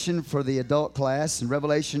For the adult class in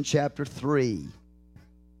Revelation chapter 3.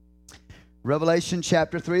 Revelation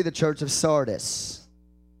chapter 3, the church of Sardis.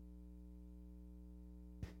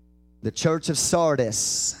 The church of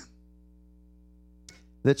Sardis.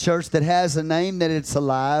 The church that has a name that it's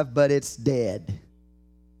alive, but it's dead.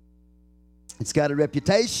 It's got a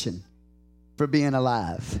reputation for being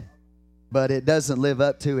alive, but it doesn't live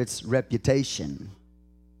up to its reputation.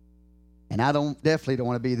 And I definitely don't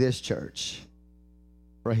want to be this church.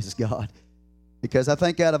 Praise God. Because I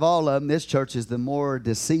think out of all of them, this church is the more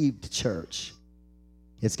deceived church.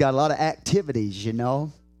 It's got a lot of activities, you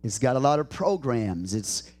know. It's got a lot of programs.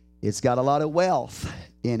 It's got a lot of wealth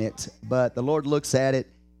in it. But the Lord looks at it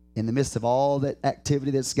in the midst of all that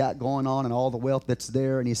activity that's got going on and all the wealth that's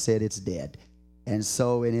there, and He said it's dead. And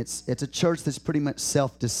so it's a church that's pretty much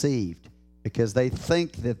self-deceived because they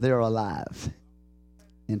think that they're alive.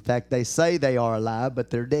 In fact, they say they are alive,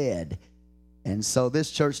 but they're dead. And so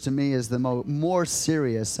this church to me is the more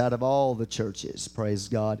serious out of all the churches, praise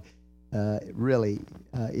God, really,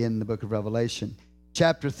 in the book of Revelation.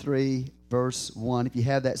 Chapter 3, verse 1. If you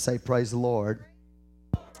have that, say, praise the Lord.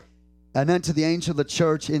 And unto the angel of the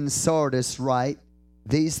church in Sardis write,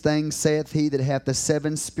 These things saith he that hath the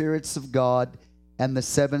 7 spirits of God and the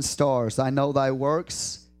 7 stars. I know thy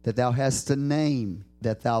works, that thou hast a name,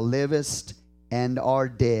 that thou livest and are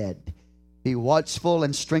dead. Be watchful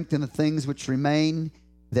and strengthen the things which remain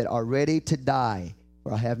that are ready to die.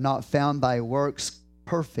 For I have not found thy works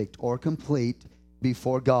perfect or complete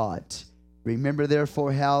before God. Remember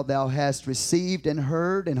therefore how thou hast received and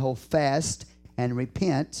heard, and hold fast and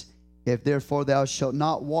repent. If therefore thou shalt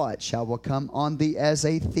not watch, I will come on thee as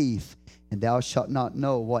a thief, and thou shalt not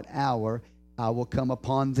know what hour I will come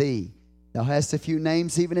upon thee. Thou hast a few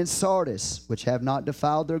names even in Sardis, which have not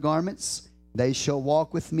defiled their garments. They shall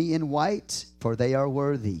walk with me in white, for they are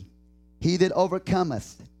worthy. He that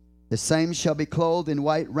overcometh, the same shall be clothed in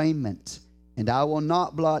white raiment. And I will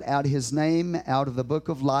not blot out his name out of the book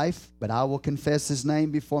of life, but I will confess his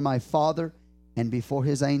name before my Father and before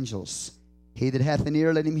his angels. He that hath an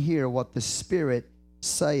ear, let him hear what the Spirit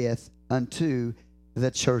saith unto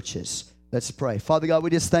the churches. Let's pray. Father God, we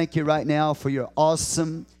just thank you right now for your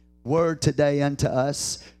awesome word today unto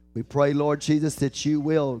us. We pray, Lord Jesus, that you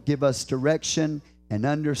will give us direction and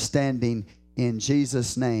understanding in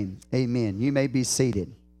Jesus' name. Amen. You may be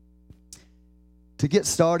seated. To get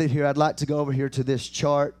started here, I'd like to go over here to this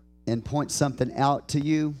chart and point something out to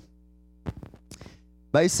you.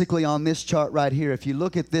 Basically, on this chart right here, if you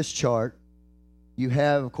look at this chart, you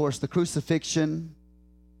have, of course, the crucifixion,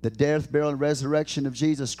 the death, burial, and resurrection of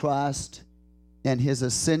Jesus Christ, and his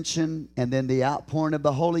ascension, and then the outpouring of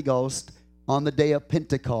the Holy Ghost on the day of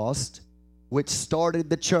Pentecost, which started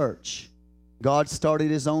the church. God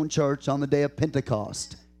started his own church on the day of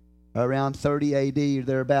Pentecost, around 30 A.D. or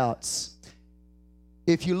thereabouts.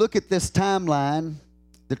 If you look at this timeline,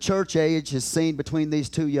 the church age is seen between these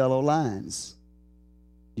two yellow lines.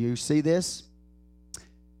 Do you see this?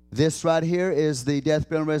 This right here is the death,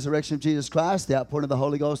 burial, and resurrection of Jesus Christ. The outpouring of the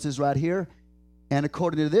Holy Ghost is right here. And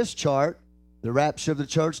according to this chart, the rapture of the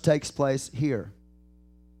church takes place here,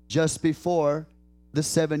 just before the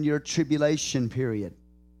 7-year tribulation period.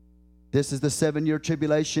 This is the 7-year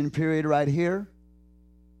tribulation period right here.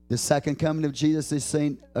 The second coming of Jesus is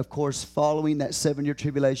seen, of course, following that 7-year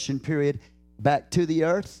tribulation period back to the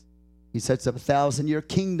earth. He sets up a 1,000-year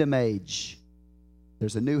kingdom age.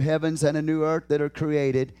 There's a new heavens and a new earth that are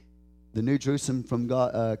created. The new Jerusalem from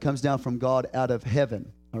God comes down from God out of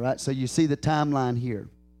heaven. All right, so you see the timeline here,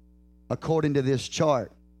 according to this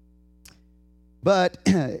chart. But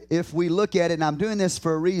if we look at it, and I'm doing this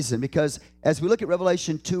for a reason, because as we look at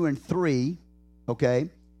Revelation 2 and 3, okay,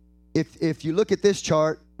 if you look at this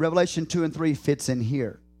chart, Revelation 2 and 3 fits in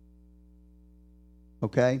here.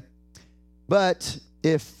 Okay? But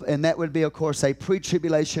and that would be, of course, a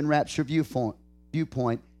pre-tribulation rapture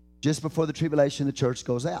viewpoint, just before the tribulation, the church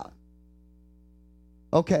goes out.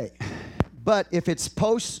 Okay. But if it's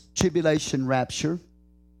post-tribulation rapture,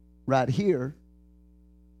 right here,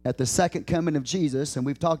 at the second coming of Jesus, and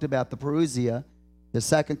we've talked about the parousia, the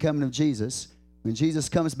second coming of Jesus, when Jesus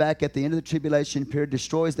comes back at the end of the tribulation period,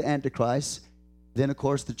 destroys the Antichrist, then, of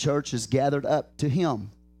course, the church is gathered up to him.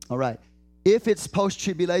 All right. If it's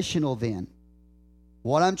post-tribulational, then,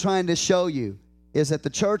 what I'm trying to show you is that the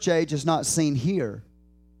church age is not seen here.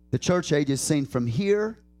 The church age is seen from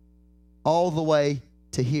here all the way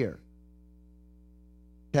to here.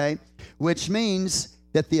 Okay? Which means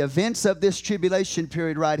that the events of this tribulation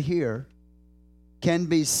period right here can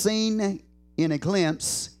be seen in a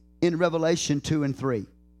glimpse in Revelation 2 and 3.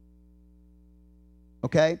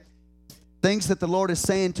 Okay? Things that the Lord is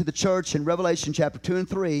saying to the church in Revelation chapter 2 and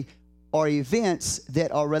 3 are events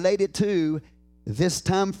that are related to this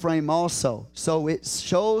time frame also. So it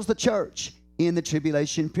shows the church in the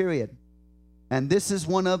tribulation period. And this is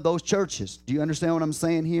one of those churches. Do you understand what I'm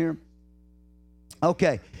saying here?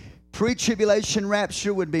 Okay. Pre-tribulation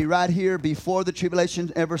rapture would be right here before the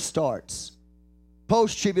tribulation ever starts.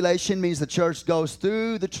 Post-tribulation means the church goes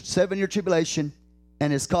through the 7-year tribulation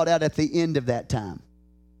and is caught out at the end of that time.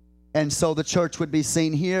 And so the church would be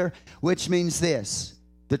seen here, which means this.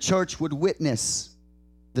 The church would witness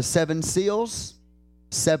the 7 seals,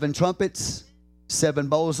 7 trumpets, 7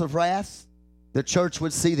 bowls of wrath. The church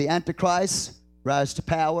would see the Antichrist rise to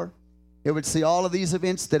power. It would see all of these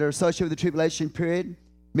events that are associated with the tribulation period.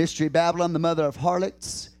 Mystery Babylon, the mother of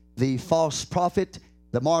harlots, the false prophet,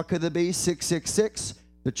 the mark of the beast, 666.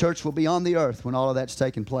 The church will be on the earth when all of that's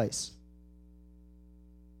taking place.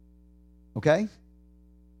 Okay?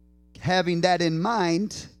 Having that in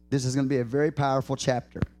mind, this is going to be a very powerful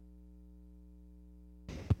chapter.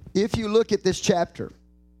 If you look at this chapter,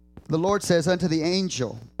 the Lord says unto the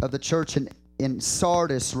angel of the church in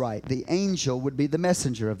Sardis, right? The angel would be the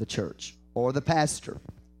messenger of the church or the pastor.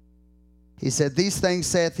 He said, these things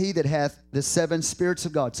saith he that hath the 7 spirits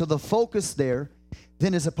of God. So the focus there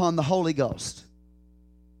then is upon the Holy Ghost.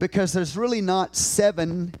 Because there's really not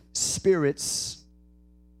 7 spirits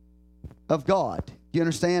of God. Do you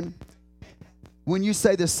understand? When you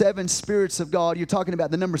say the 7 spirits of God, you're talking about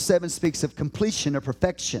the number 7 speaks of completion or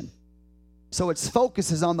perfection. So its focus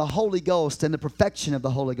is on the Holy Ghost and the perfection of the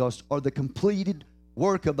Holy Ghost, or the completed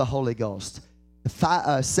work of the Holy Ghost. The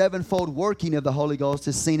 7-fold working of the Holy Ghost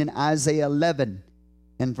is seen in Isaiah 11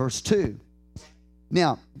 and verse 2.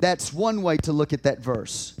 Now, that's one way to look at that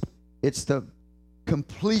verse. It's the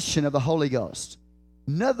completion of the Holy Ghost.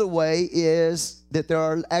 Another way is that there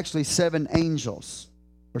are actually 7 angels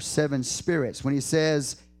or 7 spirits. When he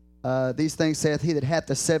says, these things saith he that hath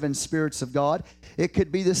the 7 spirits of God, it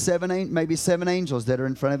could be the maybe 7 angels that are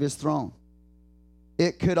in front of his throne.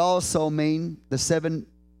 It could also mean the 7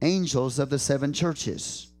 angels of the 7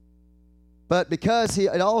 churches. But because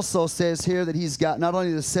it also says here that he's got not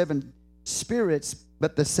only the 7 spirits,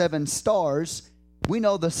 but the 7 stars, we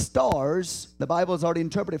know the stars, the Bible has already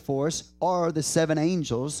interpreted for us, are the 7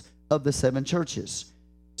 angels of the 7 churches.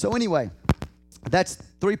 So anyway, that's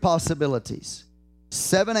 3 possibilities.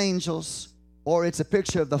 7 angels, or it's a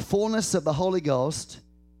picture of the fullness of the Holy Ghost,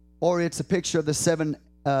 or it's a picture of the 7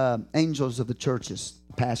 angels of the churches,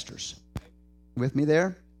 pastors. With me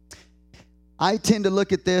there? I tend to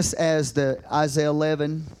look at this as the Isaiah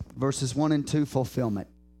 11 verses 1 and 2 fulfillment.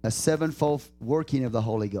 A 7-fold working of the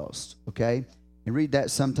Holy Ghost. Okay? And read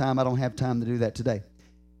that sometime. I don't have time to do that today.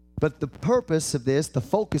 But the purpose of this, the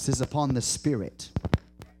focus is upon the Spirit.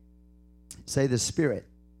 Say the Spirit.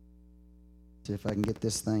 See if I can get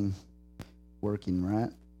this thing working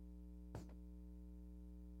right.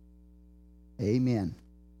 Amen.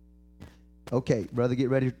 Okay, brother, get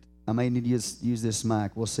ready. I may need to use this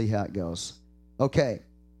mic. We'll see how it goes. Okay.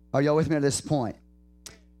 Are y'all with me at this point?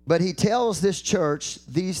 But he tells this church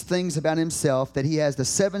these things about himself, that he has the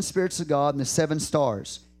 7 spirits of God and the 7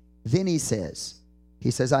 stars. Then he says,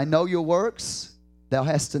 I know your works. Thou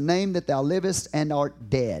hast a name that thou livest and art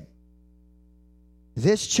dead.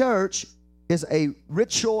 This church is a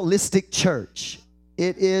ritualistic church.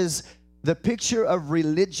 It is the picture of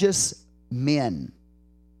religious men.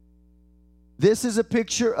 This is a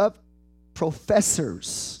picture of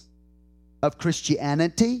professors of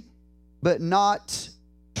Christianity, but not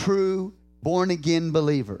true born-again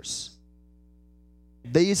believers.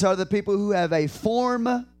 These are the people who have a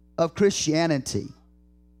form of Christianity.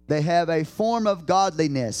 They have a form of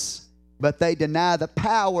godliness, but they deny the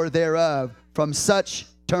power thereof. From such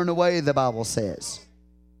turn away, the Bible says.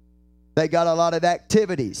 They got a lot of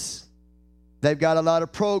activities. They've got a lot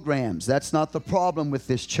of programs. That's not the problem with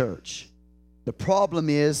this church. The problem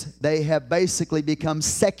is they have basically become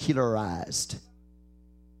secularized,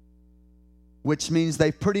 which means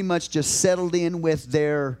they've pretty much just settled in with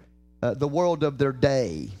their the world of their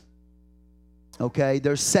day. Okay,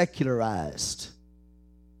 they're secularized.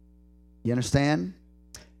 You understand?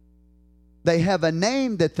 They have a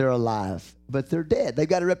name that they're alive, but they're dead. They've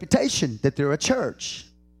got a reputation that they're a church.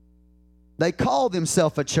 They call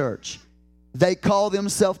themselves a church. They call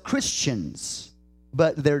themselves Christians,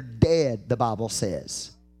 but they're dead, the Bible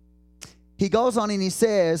says. He goes on and he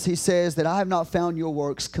says that I have not found your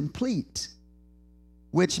works complete,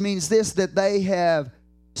 which means this, that they have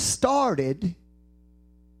started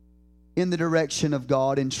in the direction of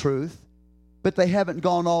God in truth, but they haven't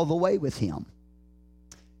gone all the way with Him.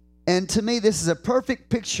 And to me, this is a perfect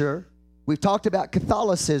picture We've talked about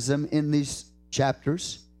Catholicism in these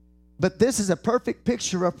chapters, but this is a perfect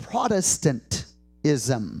picture of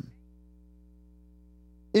Protestantism.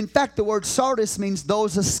 In fact, the word Sardis means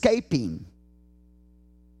those escaping.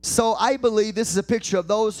 So I believe this is a picture of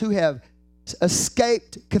those who have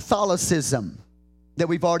escaped Catholicism that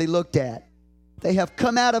we've already looked at. They have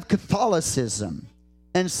come out of Catholicism,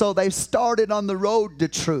 and so they've started on the road to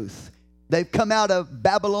truth. They've come out of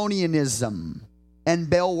Babylonianism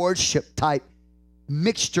and Baal worship type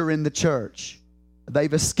mixture in the church.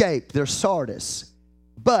 They've escaped. They're Sardis.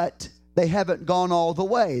 But they haven't gone all the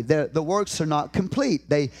way. The works are not complete.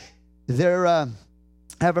 They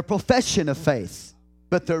have a profession of faith,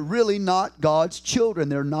 but they're really not God's children.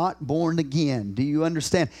 They're not born again. Do you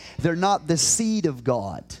understand? They're not the seed of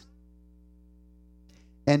God.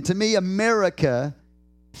 And to me, America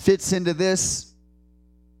fits into this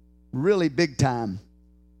really big time,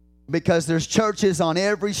 because there's churches on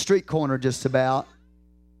every street corner just about.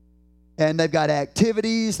 And they've got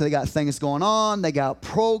activities, they got things going on, they got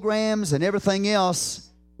programs and everything else.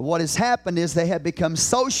 What has happened is they have become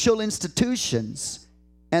social institutions,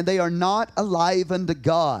 and they are not alive unto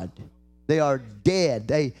God. They are dead.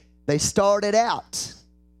 They started out,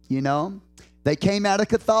 you know. They came out of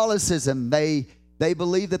Catholicism. They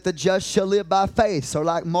believe that the just shall live by faith. So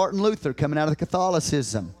like Martin Luther coming out of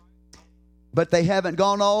Catholicism. But they haven't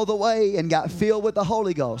gone all the way and got filled with the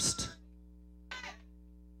Holy Ghost.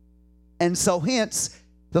 And so hence,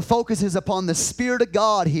 the focus is upon the Spirit of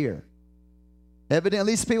God here.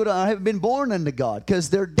 Evidently, these people haven't been born unto God because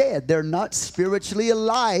they're dead. They're not spiritually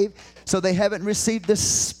alive, so they haven't received the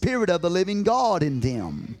Spirit of the living God in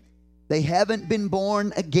them. They haven't been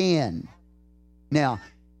born again. Now,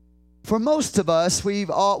 for most of us,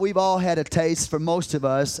 we've all had a taste, for most of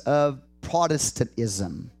us, of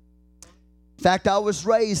Protestantism. In fact, I was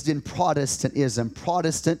raised in Protestantism.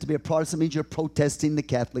 Protestant, to be a Protestant means you're protesting the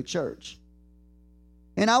Catholic Church.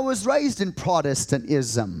 And I was raised in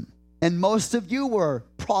Protestantism. And most of you were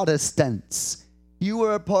Protestants. You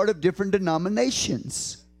were a part of different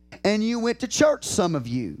denominations. And you went to church, some of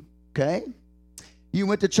you, okay? You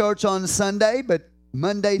went to church on Sunday, but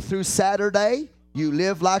Monday through Saturday, you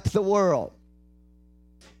live like the world.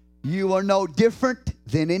 You are no different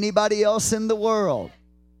than anybody else in the world.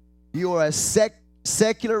 You are a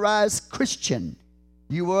secularized Christian.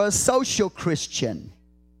 You are a social Christian.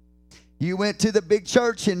 You went to the big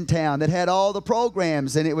church in town that had all the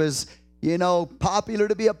programs, and it was, you know, popular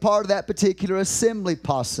to be a part of that particular assembly,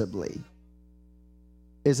 possibly.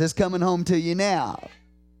 Is this coming home to you now?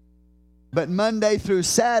 But Monday through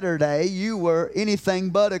Saturday, you were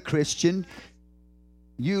anything but a Christian.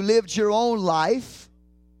 You lived your own life.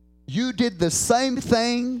 You did the same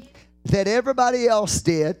thing that everybody else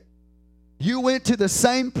did. You went to the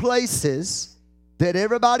same places that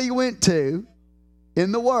everybody went to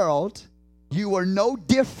in the world. You were no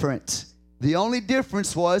different. The only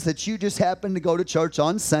difference was that you just happened to go to church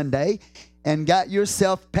on Sunday and got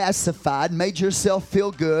yourself pacified, made yourself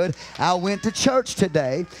feel good. I went to church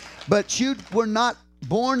today. But you were not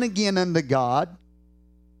born again unto God.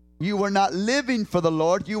 You were not living for the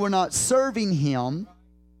Lord. You were not serving Him.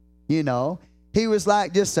 You know, He was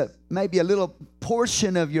like just maybe a little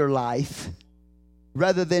portion of your life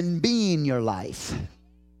rather than being your life.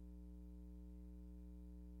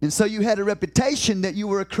 And so you had a reputation that you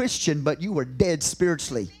were a Christian, but you were dead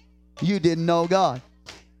spiritually. You didn't know God.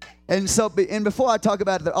 And so, and before I talk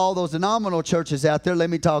about all those denominational churches out there, let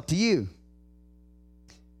me talk to you.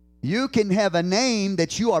 You can have a name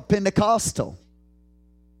that you are Pentecostal.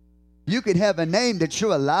 You could have a name that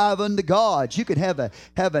you're alive unto God. You could have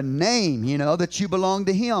a name, you know, that you belong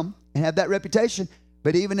to Him and have that reputation.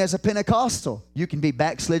 But even as a Pentecostal, you can be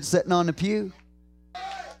backslid sitting on the pew.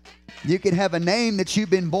 You can have a name that you've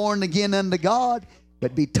been born again unto God,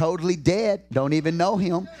 but be totally dead, don't even know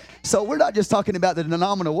Him. So we're not just talking about the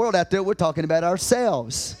denominational world out there, we're talking about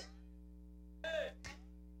ourselves.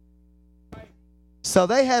 So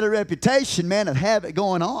they had a reputation, man, of have it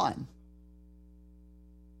going on.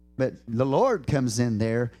 But the Lord comes in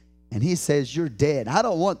there and He says, you're dead. I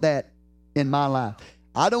don't want that in my life.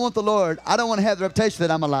 I don't want the Lord. I don't want to have the reputation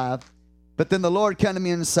that I'm alive. But then the Lord come to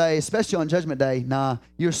me and say, especially on Judgment Day, nah,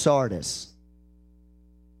 you're Sardis.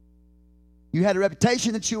 You had a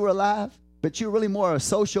reputation that you were alive, but you were really more a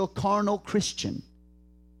social, carnal Christian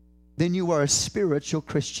than you were a spiritual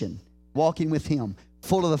Christian, walking with Him,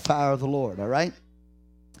 full of the fire of the Lord, all right?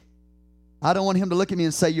 I don't want Him to look at me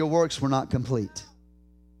and say, your works were not complete.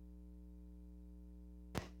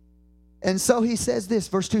 And so He says this,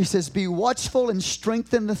 verse 2, He says, be watchful and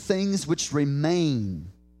strengthen the things which remain,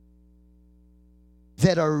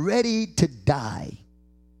 that are ready to die.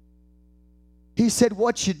 He said,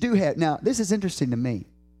 what you do have. Now, this is interesting to me.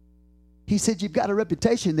 He said, you've got a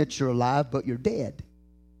reputation that you're alive, but you're dead.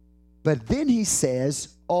 But then he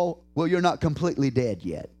says, oh, well, you're not completely dead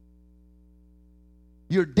yet.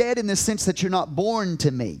 You're dead in the sense that you're not born to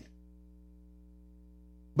me.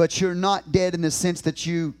 But you're not dead in the sense that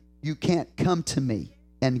you can't come to me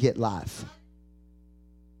and get life.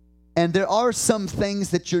 And there are some things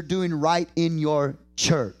that you're doing right in your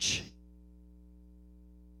church.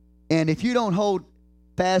 And if you don't hold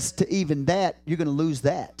fast to even that, you're going to lose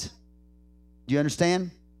that. Do you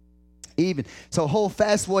understand? Even. So hold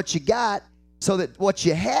fast what you got so that what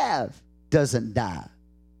you have doesn't die.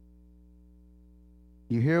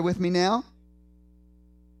 You here with me now?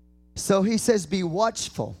 So he says, be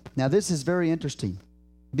watchful. Now this is very interesting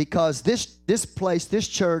because this place, this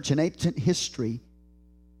church in ancient history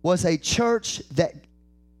was a church that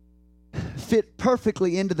fit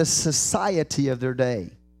perfectly into the society of their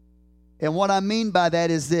day. And what I mean by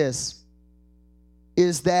that is this,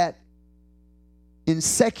 is that in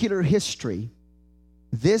secular history,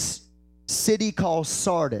 this city called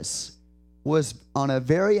Sardis was on a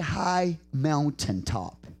very high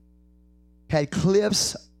mountaintop, had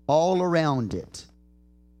cliffs all around it.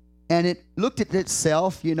 And it looked at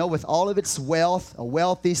itself, you know, with all of its wealth, a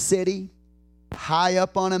wealthy city, high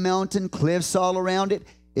up on a mountain, cliffs all around it.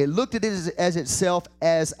 It looked at it as itself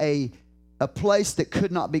as a place that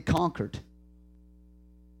could not be conquered.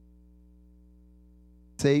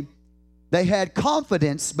 See? They had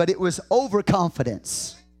confidence, but it was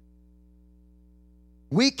overconfidence.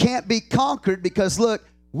 We can't be conquered because, look,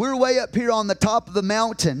 we're way up here on the top of the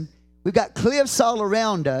mountain. We've got cliffs all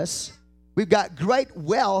around us. We've got great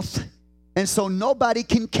wealth, and so nobody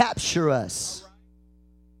can capture us.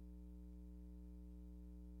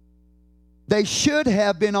 They should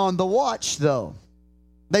have been on the watch, though.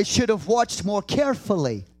 They should have watched more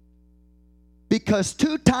carefully. Because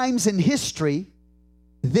 2 times in history,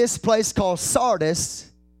 this place called Sardis,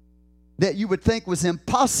 that you would think was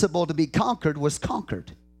impossible to be conquered, was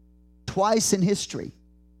conquered. Twice in history.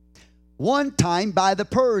 One time by the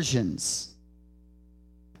Persians.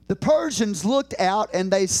 The Persians looked out and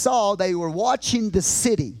they were watching the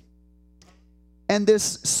city. And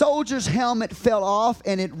this soldier's helmet fell off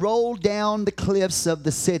and it rolled down the cliffs of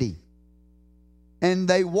the city. And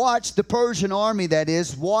they watched, the Persian army that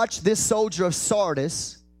is, watched this soldier of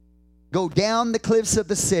Sardis go down the cliffs of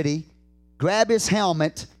the city, grab his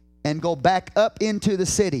helmet, and go back up into the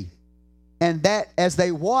city. And that, as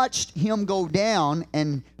they watched him go down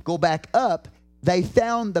and go back up, they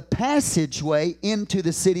found the passageway into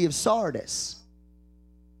the city of Sardis.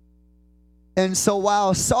 And so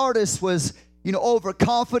while Sardis was, you know,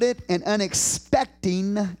 overconfident and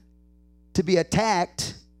unexpecting to be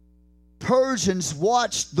attacked, Persians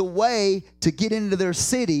watched the way to get into their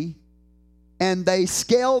city, and they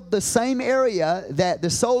scaled the same area that the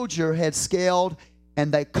soldier had scaled,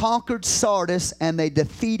 and they conquered Sardis, and they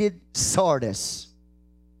defeated Sardis.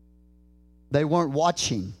 They weren't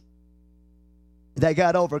watching. They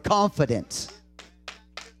got overconfident.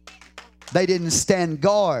 They didn't stand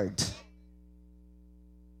guard.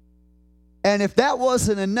 And if that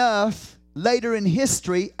wasn't enough, later in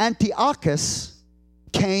history, Antiochus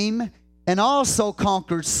came and also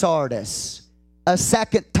conquered Sardis a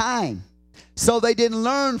second time. So they didn't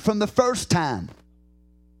learn from the first time.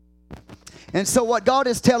 And so what God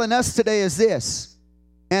is telling us today is this,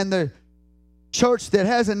 and the church that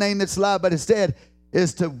has a name that's alive but is dead,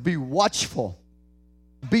 is to be watchful,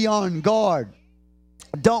 be on guard.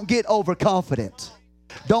 Don't get overconfident.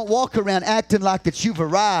 Don't walk around acting like that you've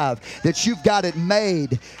arrived, that you've got it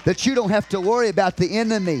made, that you don't have to worry about the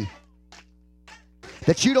enemy,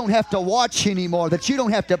 that you don't have to watch anymore, that you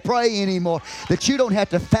don't have to pray anymore, that you don't have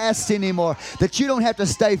to fast anymore, that you don't have to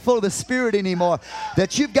stay full of the Spirit anymore,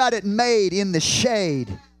 that you've got it made in the shade.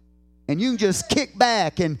 And you can just kick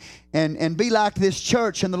back and be like this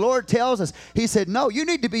church. And the Lord tells us, He said, no, you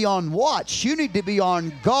need to be on watch. You need to be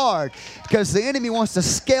on guard, because the enemy wants to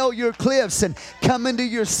scale your cliffs and come into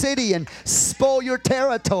your city and spoil your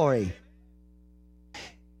territory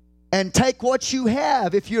and take what you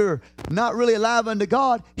have. If you're not really alive unto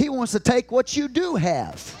God, he wants to take what you do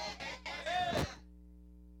have.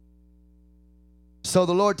 So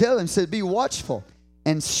the Lord tells him, said, be watchful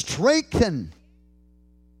and strengthen.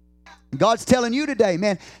 God's telling you today,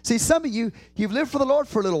 man. See, some of you, you've lived for the Lord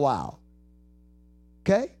for a little while.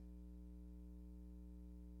 Okay?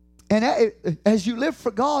 And as you live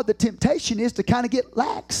for God, the temptation is to kind of get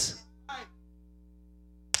lax.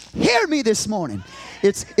 Hear me this morning.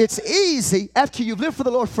 It's easy after you've lived for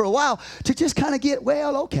the Lord for a while to just kind of get,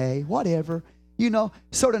 well, okay, whatever. You know,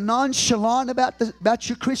 sort of nonchalant about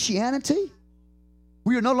your Christianity.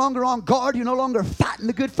 You're no longer on guard. You're no longer fighting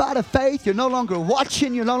the good fight of faith. You're no longer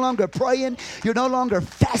watching. You're no longer praying. You're no longer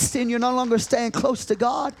fasting. You're no longer staying close to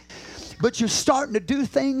God. But you're starting to do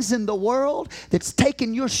things in the world that's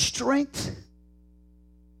taking your strength.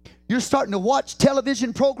 You're starting to watch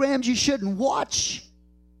television programs you shouldn't watch.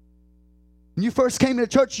 When you first came into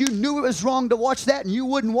church, you knew it was wrong to watch that and you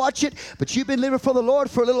wouldn't watch it, but you've been living for the Lord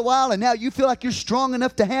for a little while and now you feel like you're strong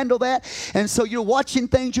enough to handle that, and so you're watching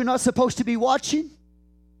things you're not supposed to be watching.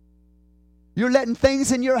 You're letting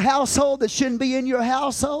things in your household that shouldn't be in your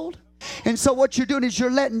household. And so what you're doing is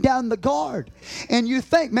you're letting down the guard. And you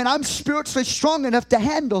think, man, I'm spiritually strong enough to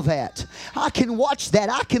handle that. I can watch that.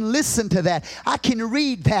 I can listen to that. I can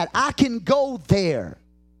read that. I can go there.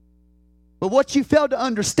 But what you fail to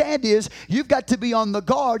understand is you've got to be on the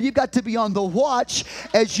guard. You've got to be on the watch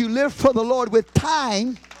as you live for the Lord with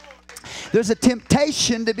time. There's a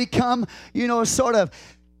temptation to become, sort of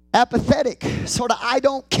apathetic, sort of I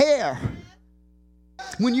don't care.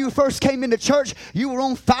 When you first came into church, you were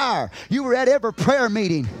on fire. You were at every prayer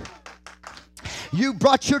meeting. You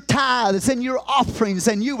brought your tithes and your offerings,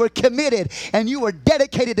 and you were committed, and you were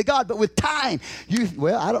dedicated to God. But with time, I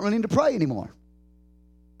don't really need to pray anymore.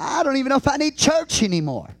 I don't even know if I need church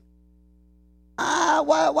anymore.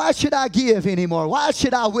 Why should I give anymore? Why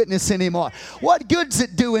should I witness anymore? What good's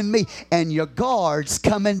it doing me? And your guard's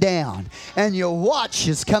coming down, and your watch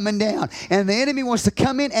is coming down, and the enemy wants to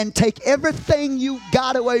come in and take everything you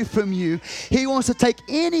got away from you. He wants to take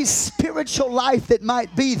any spiritual life that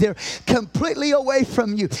might be there completely away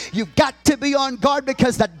from you. You've got to be on guard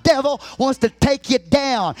because the devil wants to take you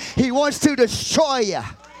down. He wants to destroy you.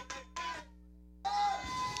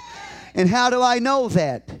 And how do I know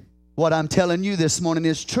that? What I'm telling you this morning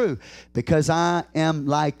is true, because I am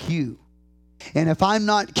like you. And if I'm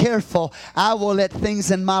not careful, I will let things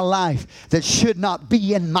in my life that should not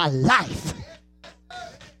be in my life.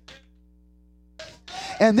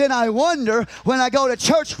 And then I wonder when I go to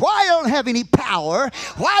church why I don't have any power,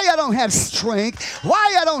 why I don't have strength,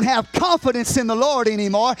 why I don't have confidence in the Lord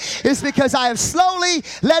anymore. It's because I have slowly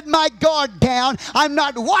let my guard down. I'm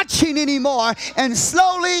not watching anymore. And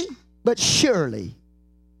slowly but surely,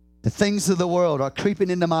 the things of the world are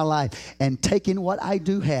creeping into my life and taking what I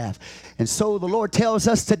do have. And so the Lord tells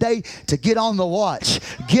us today to get on the watch,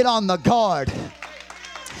 get on the guard.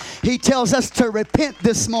 He tells us to repent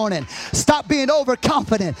this morning. Stop being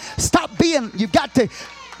overconfident. You've got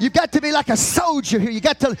to be like a soldier here. You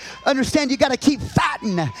got to understand you got to keep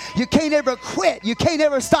fighting. You can't ever quit. You can't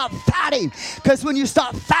ever stop fighting, because when you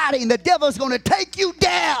stop fighting, the devil's going to take you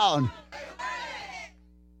down.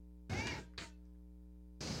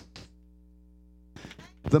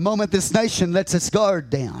 The moment this nation lets its guard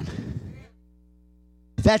down,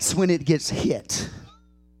 that's when it gets hit.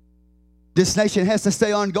 This nation has to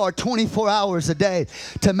stay on guard 24 hours a day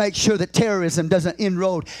to make sure that terrorism doesn't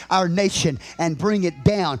inroad our nation and bring it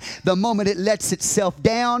down. The moment it lets itself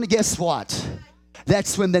down, guess what?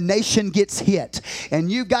 That's when the nation gets hit. And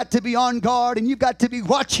you've got to be on guard, and you've got to be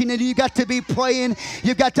watching, and you've got to be praying.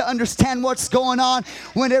 You've got to understand what's going on.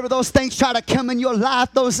 Whenever those things try to come in your life,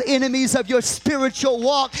 those enemies of your spiritual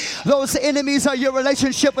walk, those enemies of your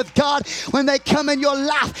relationship with God, when they come in your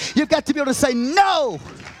life, you've got to be able to say, no.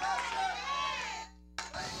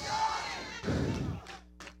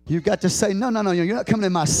 You've got to say, no, you're not coming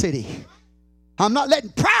in my city. I'm not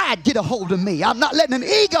letting pride get a hold of me. I'm not letting an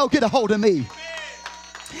ego get a hold of me.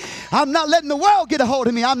 I'm not letting the world get a hold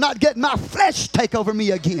of me. I'm not getting my flesh take over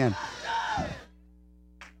me again.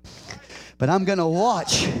 But I'm going to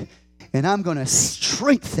watch, and I'm going to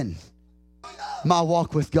strengthen my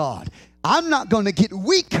walk with God. I'm not going to get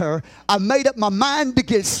weaker. I made up my mind to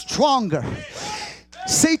get stronger.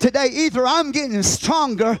 See, today, either I'm getting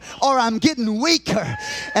stronger or I'm getting weaker.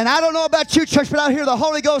 And I don't know about you, church, but I hear the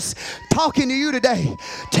Holy Ghost talking to you today.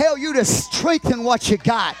 Tell you to strengthen what you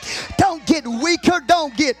got. Don't get weaker.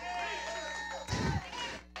 Don't get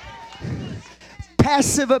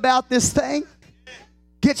passive about this thing.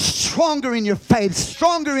 Get stronger in your faith,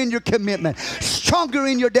 stronger in your commitment, stronger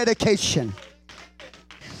in your dedication.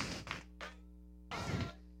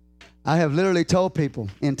 I have literally told people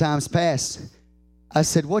in times past, I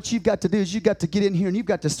said, what you've got to do is you've got to get in here and you've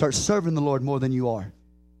got to start serving the Lord more than you are.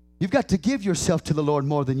 You've got to give yourself to the Lord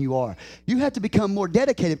more than you are. You have to become more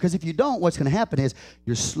dedicated, because if you don't, what's going to happen is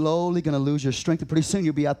you're slowly going to lose your strength, and pretty soon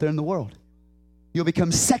you'll be out there in the world. You'll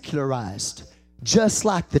become secularized, just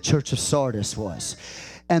like the church of Sardis was.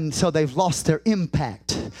 And so they've lost their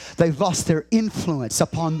impact. They've lost their influence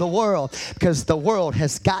upon the world because the world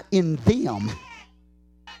has got in them.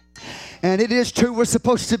 And it is true, we're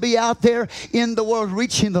supposed to be out there in the world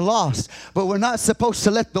reaching the lost. But we're not supposed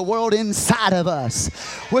to let the world inside of us.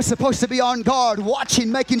 We're supposed to be on guard,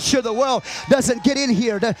 watching, making sure the world doesn't get in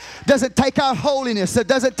here, doesn't take our holiness, that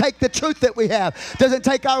doesn't take the truth that we have, doesn't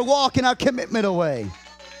take our walk and our commitment away.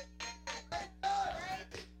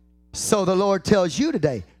 So the Lord tells you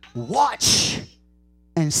today, watch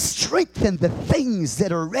and strengthen the things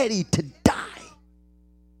that are ready to die.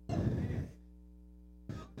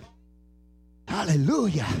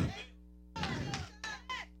 Hallelujah.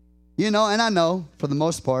 You know, and I know for the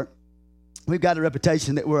most part, we've got a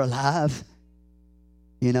reputation that we're alive.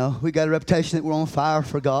 You know, we've got a reputation that we're on fire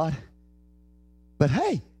for God. But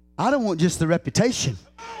hey, I don't want just the reputation.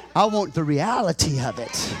 I want the reality of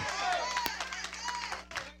it.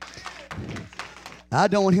 I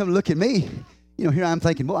don't want him to look at me. You know, here I'm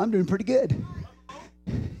thinking, boy, I'm doing pretty good.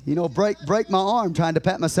 You know, break my arm trying to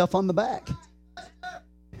pat myself on the back.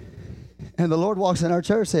 And the Lord walks in our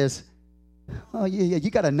church and says, oh, yeah, you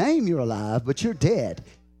got a name, you're alive, but you're dead.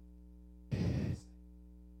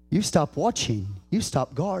 You stop watching. You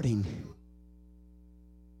stop guarding.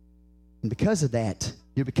 And because of that,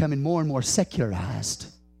 you're becoming more and more secularized.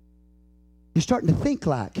 You're starting to think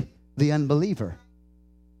like the unbeliever.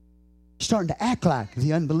 You're starting to act like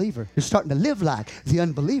the unbeliever. You're starting to live like the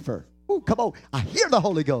unbeliever. Oh, come on. I hear the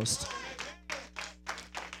Holy Ghost.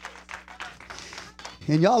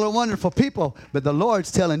 And y'all are wonderful people, but the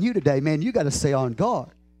Lord's telling you today, man, you got to stay on guard.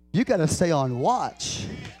 You got to stay on watch.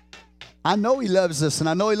 I know he loves us, and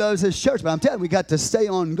I know he loves his church, but I'm telling you, we got to stay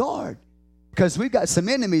on guard because we've got some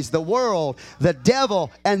enemies, the world, the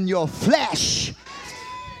devil, and your flesh.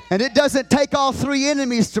 And it doesn't take all three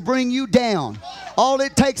enemies to bring you down. All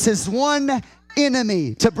it takes is one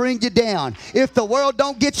enemy to bring you down. If the world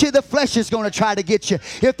don't get you, the flesh is going to try to get you.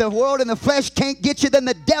 If the world and the flesh can't get you, then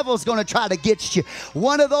the devil's going to try to get you.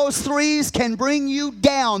 One of those threes can bring you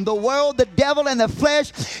down. The world, the devil, and the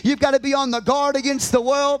flesh. You've got to be on the guard against the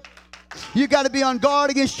world. You've got to be on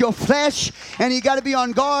guard against your flesh. And you got to be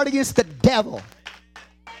on guard against the devil.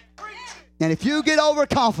 And if you get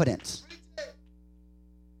overconfident,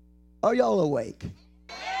 are y'all awake?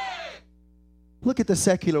 Look at the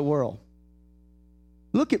secular world.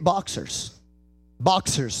 Look at boxers.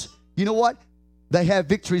 Boxers. You know what? They have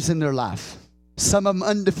victories in their life. Some of them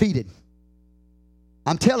undefeated.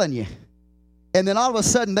 I'm telling you. And then all of a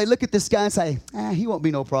sudden they look at this guy and say, he won't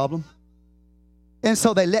be no problem. And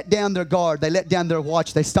so they let down their guard. They let down their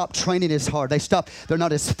watch. They stop training as hard. They're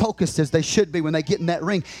not as focused as they should be when they get in that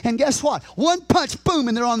ring. And guess what? One punch, boom,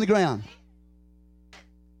 and they're on the ground.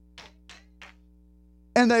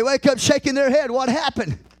 And they wake up shaking their head. What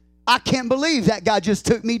happened? I can't believe that guy just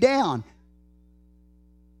took me down.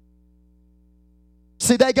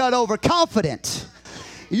 See, they got overconfident.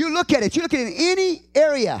 You look at it. You look at it in any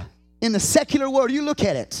area in the secular world. You look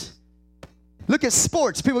at it. Look at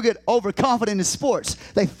sports. People get overconfident in sports.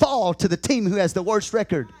 They fall to the team who has the worst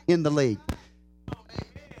record in the league.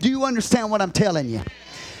 Do you understand what I'm telling you?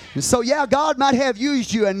 And so, yeah, God might have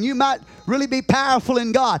used you, and you might really be powerful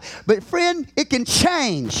in God. But, friend, it can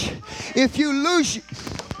change. If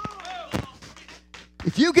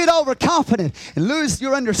you get overconfident and lose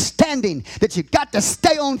your understanding that you got to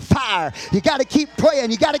stay on fire, you got to keep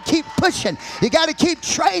praying, you got to keep pushing, you got to keep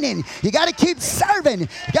training, you got to keep serving, you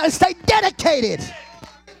got to stay dedicated.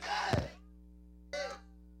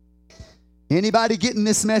 Anybody getting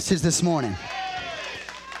this message this morning?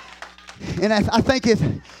 And I think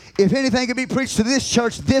if anything can be preached to this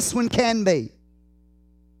church, this one can be.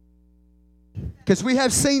 Because we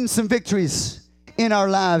have seen some victories in our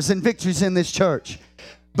lives and victories in this church.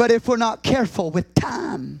 But if we're not careful with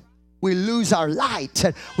time, we lose our light.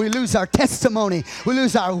 We lose our testimony. We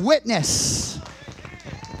lose our witness.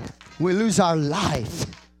 We lose our life.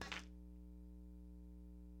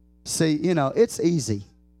 See, you know, it's easy.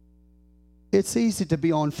 It's easy to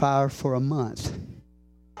be on fire for a month.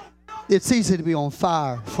 It's easy to be on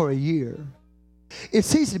fire for a year.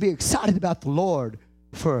 It's easy to be excited about the Lord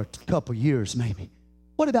for a couple years maybe.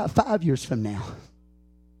 What about 5 years from now?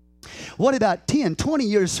 What about 10, 20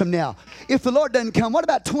 years from now? If the Lord doesn't come, what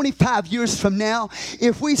about 25 years from now?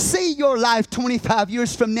 If we see your life 25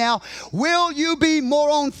 years from now, will you be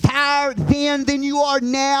more on fire then than you are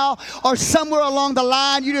now? Or somewhere along the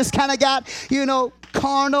line you just kind of got,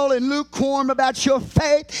 carnal and lukewarm about your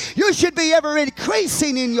faith? You should be ever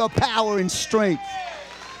increasing in your power and strength.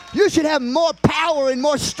 You should have more power and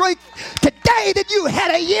more strength today than you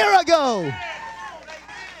had a year ago.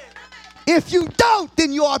 If you don't,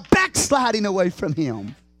 then you are backsliding away from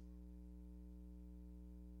Him.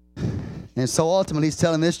 And so ultimately He's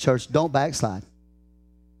telling this church, don't backslide.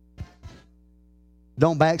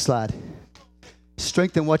 Don't backslide.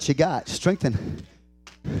 Strengthen what you got. Strengthen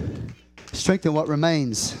what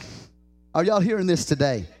remains. Are y'all hearing this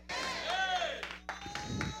today?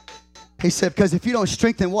 He said, because if you don't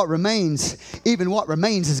strengthen what remains, even what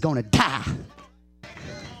remains is going to die.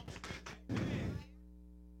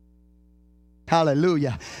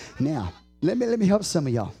 Hallelujah. Now, let me help some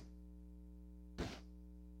of y'all.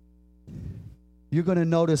 You're going to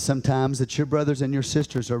notice sometimes that your brothers and your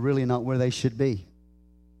sisters are really not where they should be.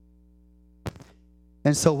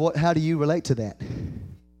 And so how do you relate to that?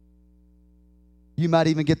 You might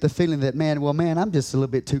even get the feeling that, man, I'm just a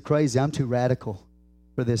little bit too crazy. I'm too radical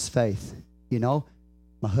for this faith. You know,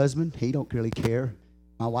 my husband, he don't really care.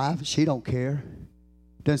 My wife, she don't care.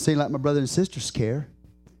 Doesn't seem like my brothers and sisters care.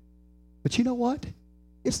 But you know what?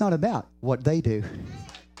 It's not about what they do.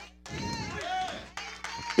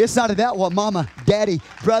 It's not about what mama, daddy,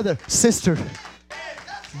 brother, sister,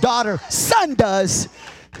 daughter, son does.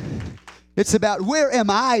 It's about where am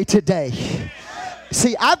I today?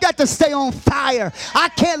 See, I've got to stay on fire. I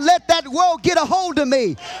can't let that world get a hold of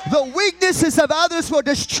me. The weaknesses of others will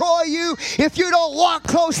destroy you if you don't walk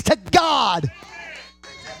close to God.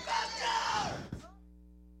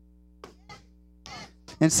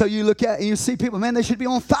 And so you look at and you see people, man, they should be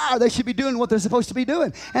on fire. They should be doing what they're supposed to be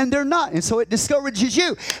doing. And they're not. And so it discourages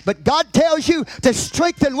you. But God tells you to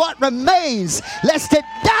strengthen what remains, lest it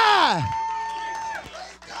die.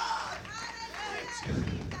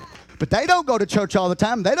 But they don't go to church all the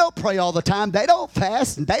time. They don't pray all the time. They don't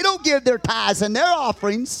fast. And they don't give their tithes and their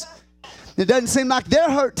offerings. It doesn't seem like they're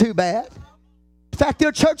hurt too bad. In fact,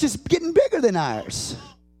 their church is getting bigger than ours.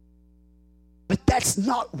 But that's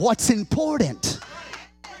not what's important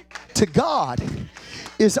to God.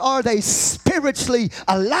 Is, are they spiritually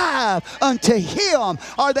alive unto Him?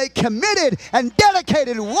 Are they committed and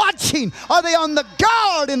dedicated, watching? Are they on the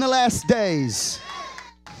guard in the last days?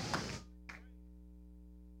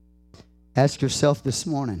 Ask yourself this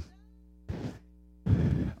morning,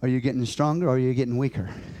 are you getting stronger or are you getting weaker?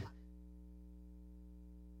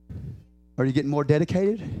 Are you getting more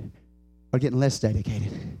dedicated or getting less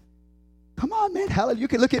dedicated? Come on, man. Hallelujah. You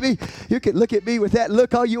can look at me. You can look at me with that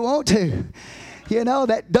look all you want to. You know,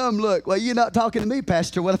 that dumb look. Well, you're not talking to me,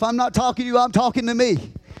 Pastor. Well, if I'm not talking to you, I'm talking to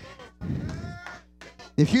me.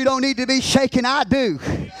 If you don't need to be shaken, I do.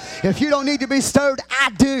 If you don't need to be stirred,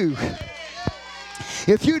 I do.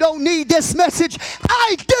 If you don't need this message,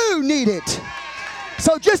 I do need it.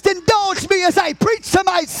 So just indulge me as I preach to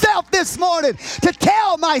myself this morning, to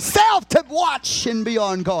tell myself to watch and be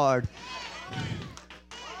on guard.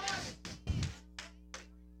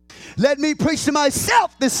 Let me preach to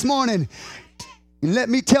myself this morning, and let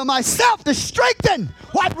me tell myself to strengthen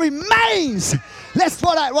what remains, lest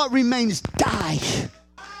what remains die.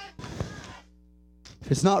 If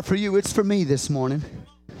it's not for you, it's for me this morning.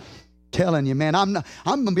 Telling you, man, I'm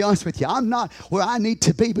going to be honest with you. I'm not where I need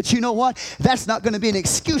to be. But you know what? That's not going to be an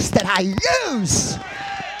excuse that I use.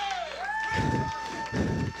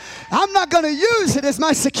 I'm not going to use it as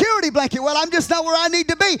my security blanket. Well, I'm just not where I need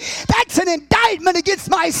to be. That's an indictment against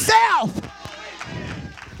myself.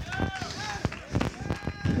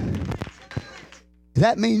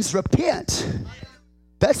 That means repent.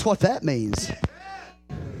 That's what that means.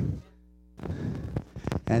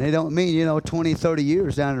 And it don't mean, 20, 30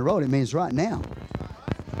 years down the road. It means right now.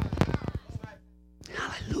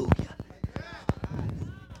 Hallelujah.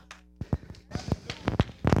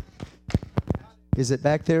 Is it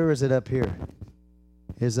back there or is it up here?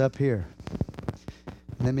 It's up here.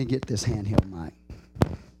 Let me get this handheld mic.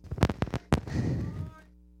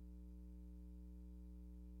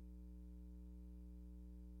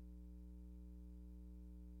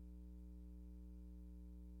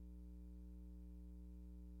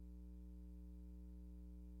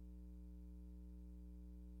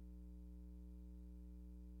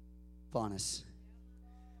 On us.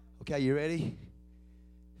 Okay, you ready?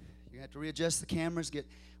 You have to readjust the cameras.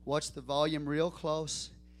 Watch the volume real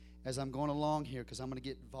close as I'm going along here, because I'm going to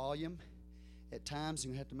get volume at times,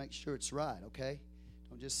 and you have to make sure it's right. Okay,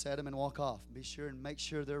 don't just set them and walk off. Be sure and make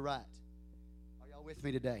sure they're right. Are y'all with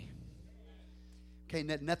me today? Okay,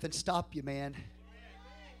 let nothing stop you, man.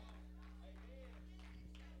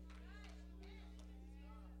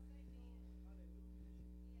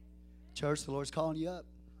 Church, the Lord's calling you up.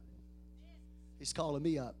 He's calling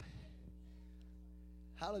me up.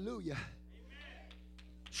 Hallelujah.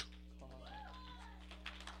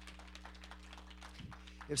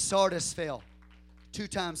 If Sardis fell 2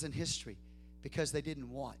 times in history because they didn't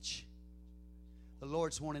watch, the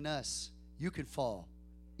Lord's warning us, you can fall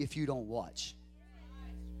if you don't watch.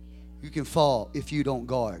 You can fall if you don't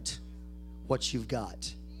guard what you've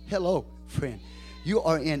got. Hello, friend. You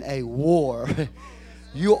are in a war.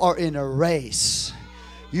 You are in a race.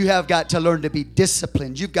 You have got to learn to be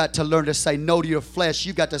disciplined. You've got to learn to say no to your flesh.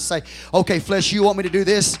 You've got to say, okay, flesh, you want me to do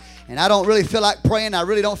this, and I don't really feel like praying. I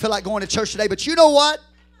really don't feel like going to church today, but you know what?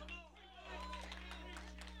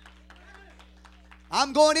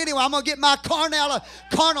 I'm going anyway. I'm going to get my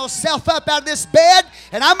carnal self up out of this bed,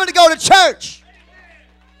 and I'm going to go to church.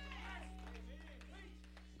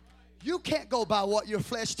 You can't go by what your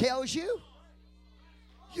flesh tells you.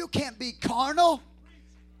 You can't be carnal.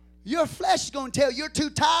 Your flesh is going to tell you you're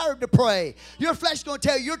too tired to pray. Your flesh is going to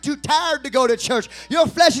tell you you're too tired to go to church. Your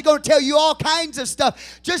flesh is going to tell you all kinds of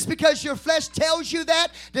stuff. Just because your flesh tells you that,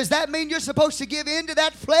 does that mean you're supposed to give in to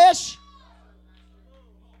that flesh?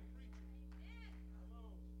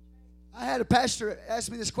 I had a pastor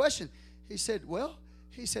ask me this question. He said,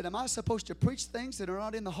 am I supposed to preach things that are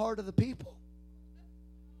not in the heart of the people?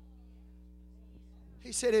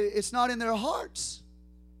 He said, it's not in their hearts.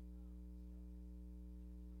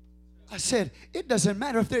 I said, it doesn't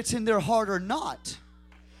matter if it's in their heart or not.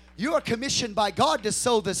 You are commissioned by God to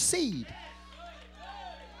sow the seed.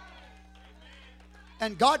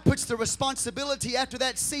 And God puts the responsibility after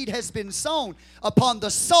that seed has been sown upon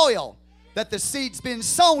the soil that the seed's been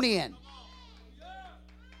sown in.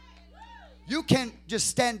 You can't just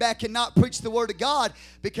stand back and not preach the Word of God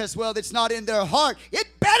because, it's not in their heart. It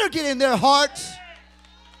better get in their hearts.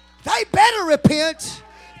 They better repent.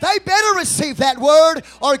 They better receive that word,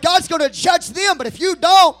 or God's going to judge them. But if you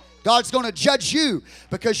don't, God's going to judge you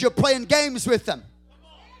because you're playing games with them.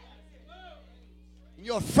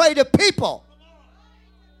 You're afraid of people.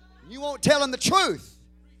 You won't tell them the truth.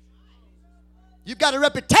 You've got a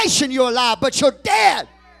reputation you're alive, but you're dead.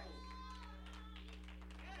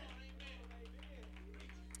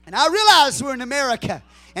 And I realize we're in America.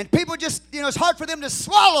 And people just, it's hard for them to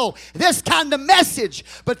swallow this kind of message.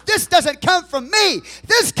 But this doesn't come from me.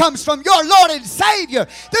 This comes from your Lord and Savior.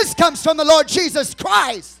 This comes from the Lord Jesus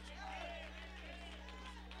Christ.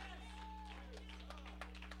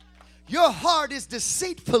 Your heart is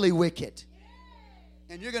deceitfully wicked.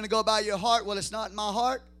 And you're going to go by your heart, it's not in my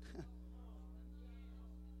heart.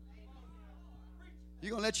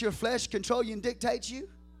 You're going to let your flesh control you and dictate you?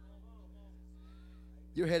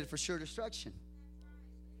 You're headed for sure destruction.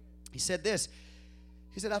 He said this.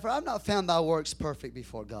 He said, I've not found thy works perfect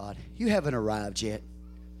before God. You haven't arrived yet.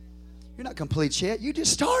 You're not complete yet. You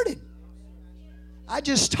just started. I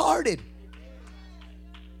just started.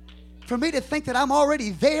 For me to think that I'm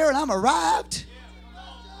already there and I'm arrived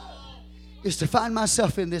is to find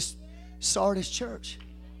myself in this Sardis church.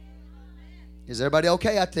 Is everybody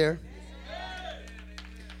okay out there?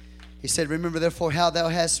 He said, remember therefore how thou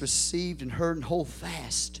hast received and heard, and hold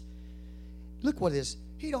fast. Look what it is.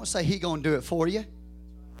 He don't say He going to do it for you.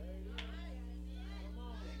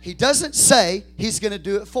 He doesn't say He's going to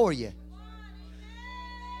do it for you.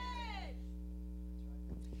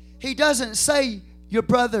 He doesn't say your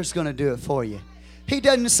brother's going to do it for you. He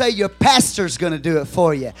doesn't say your pastor's going to do it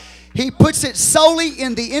for you. He puts it solely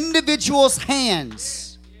in the individual's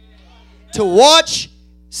hands to watch,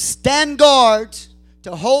 stand guard,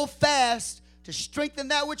 to hold fast, to strengthen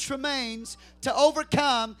that which remains, to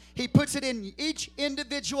overcome. He puts it in each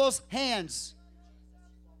individual's hands.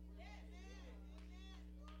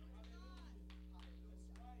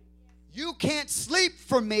 You can't sleep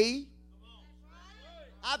for me.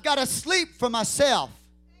 I've got to sleep for myself.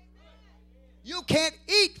 You can't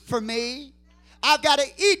eat for me. I've got to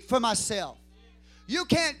eat for myself. You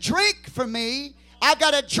can't drink for me. I've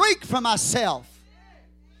got to drink for myself.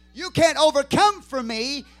 You can't overcome for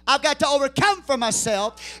me. I've got to overcome for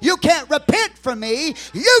myself. You can't repent for me.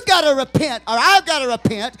 You've got to repent, or I've got to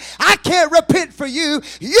repent. I can't repent for you.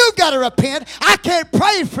 You've got to repent. I can't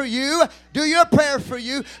pray for you. Do your prayer for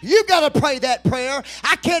you. You've got to pray that prayer.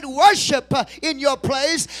 I can't worship in your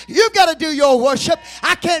place. You've got to do your worship.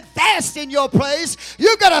 I can't fast in your place.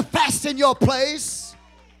 You've got to fast in your place.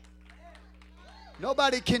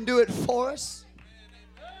 Nobody can do it for us.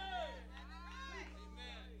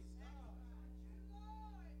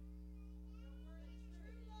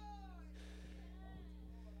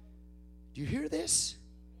 Do you hear this?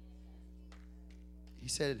 He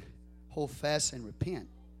said, hold fast and repent.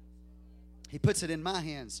 He puts it in my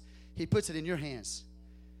hands. He puts it in your hands.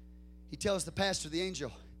 He tells the pastor, the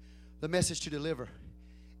angel, the message to deliver.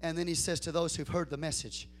 And then he says to those who've heard the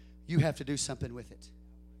message, you have to do something with it.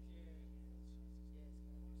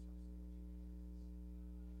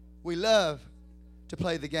 We love to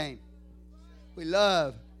play the game. We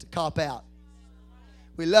love to cop out.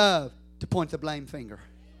 We love to point the blame finger.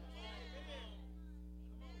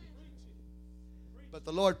 But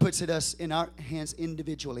the Lord puts it us in our hands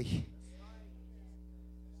individually.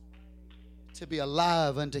 to be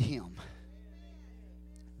alive unto Him.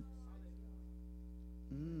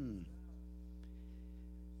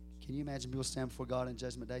 Can you imagine people stand before God on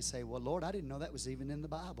Judgment Day say, well, Lord, I didn't know that was even in the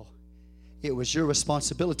Bible. It was your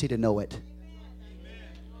responsibility to know it.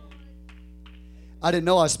 I didn't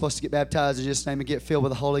know I was supposed to get baptized in Jesus' name and get filled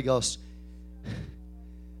with the Holy Ghost.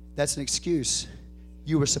 That's an excuse.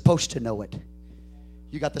 You were supposed to know it.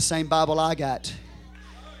 You got the same Bible I got.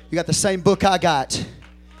 You got the same book I got.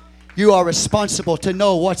 You are responsible to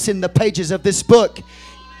know what's in the pages of this book.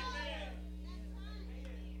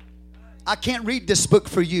 I can't read this book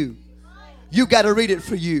for you. You got to read it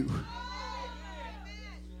for you.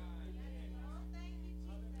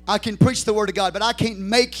 I can preach the Word of God, but I can't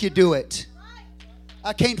make you do it.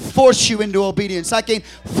 I can't force you into obedience. I can't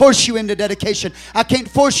force you into dedication. I can't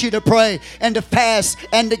force you to pray and to fast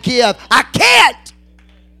and to give. I can't.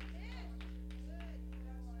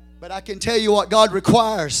 But I can tell you what God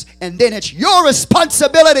requires, and then it's your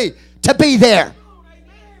responsibility to be there.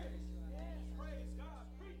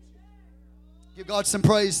 Give God some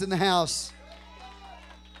praise in the house.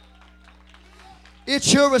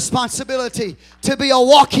 It's your responsibility to be a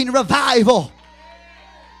walking revival.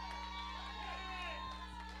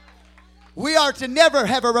 We are to never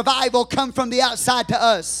have a revival come from the outside to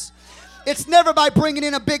us. It's never by bringing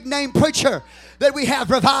in a big name preacher that we have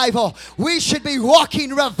revival. We should be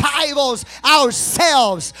walking revivals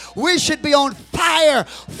ourselves. We should be on fire,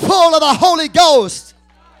 full of the Holy Ghost,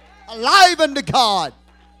 alive unto God.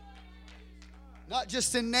 Not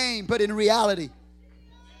just in name, but in reality.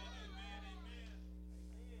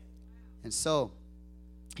 And so,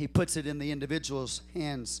 he puts it in the individual's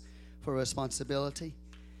hands for responsibility.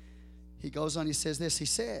 He goes on, he says this, he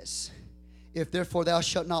says, if therefore thou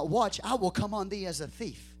shalt not watch, I will come on thee as a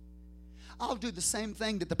thief. I'll do the same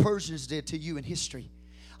thing that the Persians did to you in history.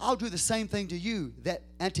 I'll do the same thing to you that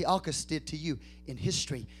Antiochus did to you in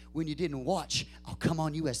history. When you didn't watch, I'll come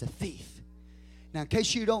on you as a thief. Now, in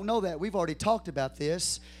case you don't know that, we've already talked about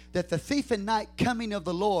this, that the thief in night coming of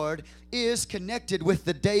the Lord is connected with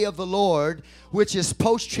the day of the Lord, which is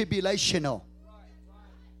post-tribulational.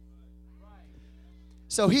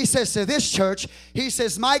 So he says to this church, he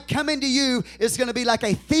says, my coming to you is going to be like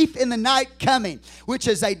a thief in the night coming, which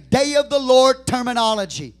is a day of the Lord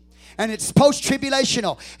terminology. And it's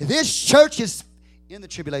post-tribulational. This church is in the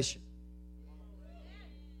tribulation.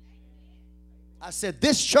 I said,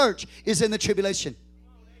 this church is in the tribulation.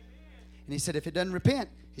 And he said, if it doesn't repent,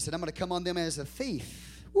 he said, I'm going to come on them as a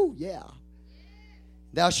thief. Ooh, yeah.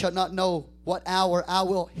 Thou shalt not know what hour I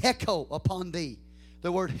will heco upon thee.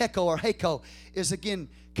 The word heco or heko is again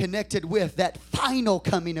connected with that final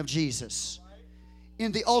coming of Jesus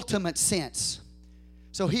in the ultimate sense.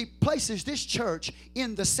 So he places this church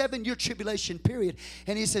in the 7-year tribulation period.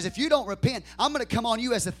 And he says, if you don't repent, I'm going to come on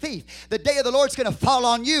you as a thief. The day of the Lord's going to fall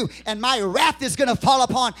on you, and my wrath is going to fall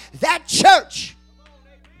upon that church.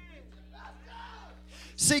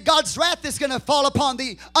 See, God's wrath is going to fall upon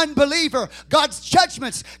the unbeliever. God's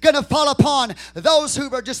judgment's going to fall upon those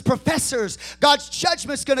who are just professors. God's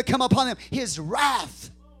judgment's going to come upon them. His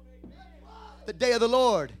wrath, the day of the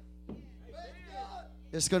Lord,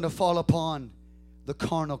 is going to fall upon the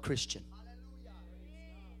carnal Christian.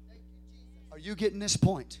 Are you getting this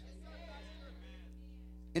point?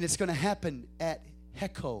 And it's going to happen at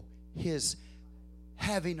Heco, his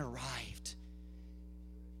having arrived.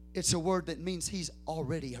 It's a word that means he's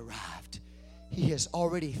already arrived. He has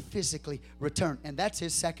already physically returned. And that's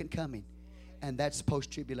his second coming. And that's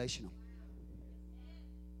post-tribulational.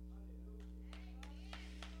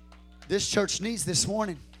 This church needs this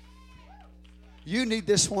morning. You need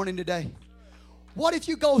this morning today. What if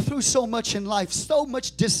you go through so much in life, so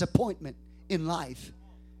much disappointment in life,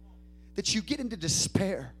 that you get into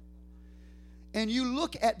despair, and you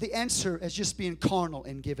look at the answer as just being carnal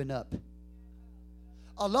and giving up?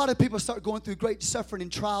 A lot of people start going through great suffering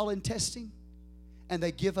and trial and testing, and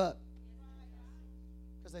they give up.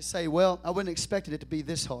 Because they say, well, I wouldn't expect it to be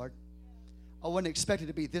this hard. I wouldn't expect it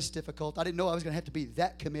to be this difficult. I didn't know I was going to have to be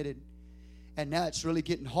that committed. And now it's really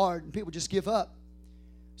getting hard, and people just give up.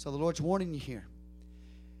 So the Lord's warning you here.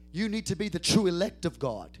 You need to be the true elect of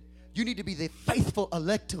God. You need to be the faithful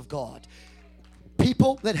elect of God.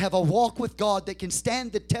 People that have a walk with God that can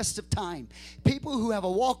stand the test of time. People who have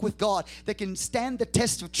a walk with God that can stand the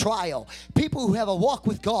test of trial. People who have a walk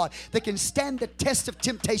with God that can stand the test of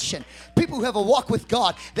temptation. People who have a walk with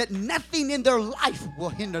God that nothing in their life will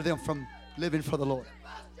hinder them from living for the Lord.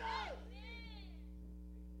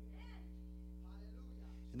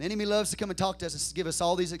 And the enemy loves to come and talk to us and give us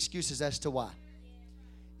all these excuses as to why.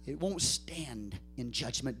 It won't stand in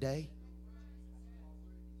Judgment Day.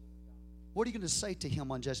 What are you going to say to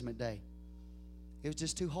him on Judgment Day? It was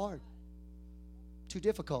just too hard. Too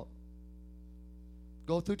difficult.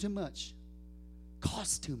 Go through too much.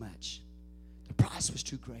 Cost too much. The price was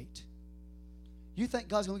too great. You think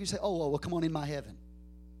God's going to say, oh, well, come on in my heaven.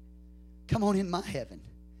 Come on in my heaven.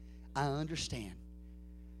 I understand.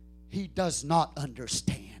 He does not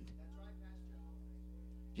understand.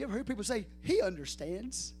 You ever heard people say, He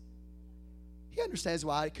understands? He understands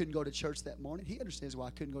why I couldn't go to church that morning. He understands why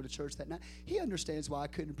I couldn't go to church that night. He understands why I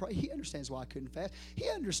couldn't pray. He understands why I couldn't fast. He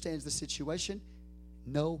understands the situation.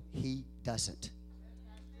 No, He doesn't.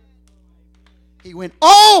 He went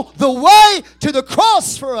all the way to the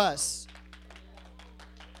cross for us.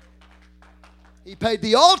 He paid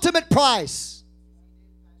the ultimate price.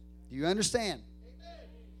 Do you understand?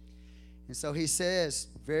 And so He says,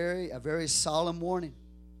 a very solemn warning.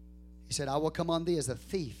 He said, I will come on thee as a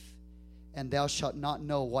thief, and thou shalt not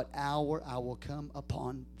know what hour I will come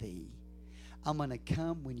upon thee. I'm going to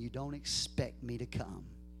come when you don't expect me to come.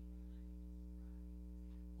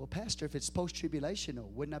 Well, Pastor, if it's post-tribulation,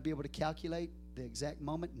 wouldn't I be able to calculate the exact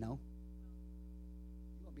moment? No.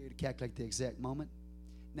 You won't be able to calculate the exact moment.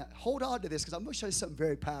 Now, hold on to this, because I'm going to show you something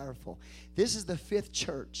very powerful. This is the 5th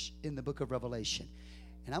church in the book of Revelation.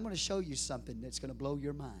 And I'm going to show you something that's going to blow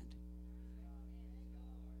your mind.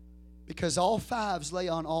 Because all 5s lay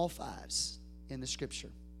on all 5s in the Scripture.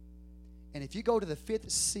 And if you go to the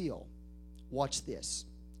 5th seal, watch this.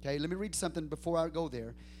 Okay, let me read something before I go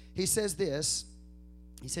there. He says this.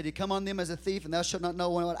 He said, He come on them as a thief, and thou shalt not know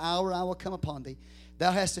what hour I will come upon thee.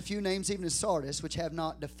 Thou hast a few names even in Sardis, which have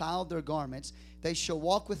not defiled their garments. They shall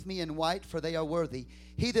walk with me in white, for they are worthy.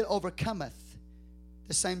 He that overcometh,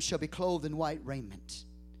 the same shall be clothed in white raiment.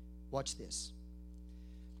 Watch this.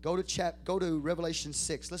 Go to Revelation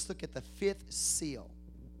 6. Let's look at the 5th seal.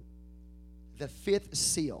 The 5th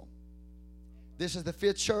seal. This is the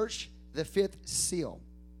 5th church, the 5th seal.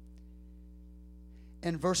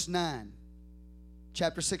 And verse 9.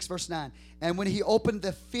 Chapter 6, verse 9. And when He opened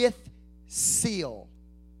the 5th seal,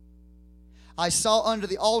 I saw under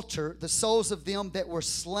the altar the souls of them that were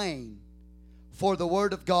slain for the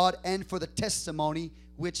word of God and for the testimony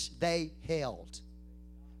which they held.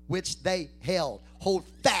 Which they held. Hold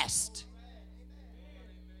fast.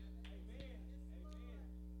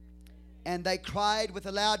 And they cried with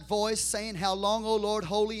a loud voice, saying, How long, O Lord,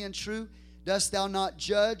 holy and true, dost thou not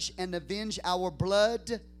judge and avenge our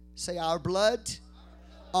blood? Say, our blood.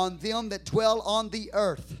 On them that dwell on the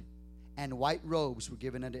earth. And white robes were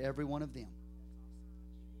given unto every one of them.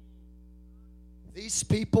 These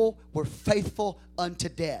people were faithful unto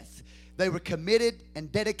death. They were committed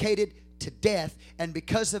and dedicated to death, and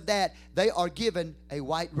because of that, they are given a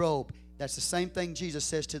white robe. That's the same thing Jesus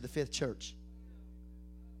says to the 5th church.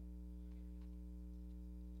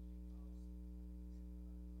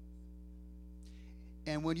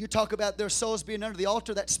 And when you talk about their souls being under the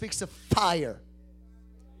altar, that speaks of fire.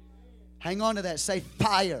 Hang on to that. Say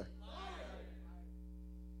fire.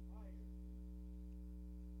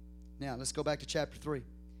 Now, let's go back to chapter 3.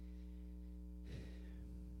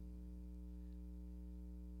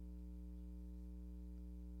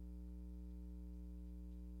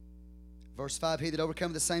 Verse 5, He that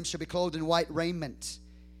overcometh the same shall be clothed in white raiment,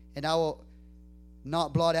 and I will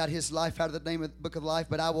not blot out his life out of the name of the book of life,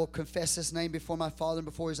 but I will confess His name before my Father and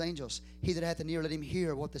before His angels. He that hath an ear, let him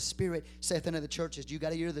hear what the Spirit saith unto the churches. You got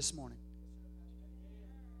to hear this morning.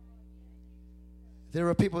 There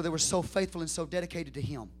were people that were so faithful and so dedicated to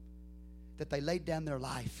Him that they laid down their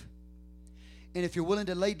life. And if you're willing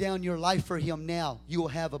to lay down your life for Him now, you will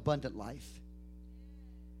have abundant life.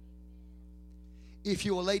 If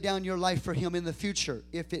you will lay down your life for Him in the future,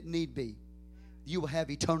 if it need be, you will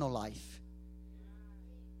have eternal life.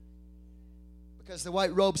 Because the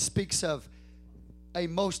white robe speaks of a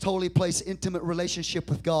most holy place, intimate relationship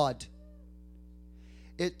with God.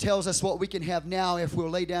 It tells us what we can have now if we'll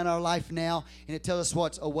lay down our life now, and it tells us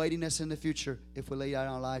what's awaiting us in the future if we lay down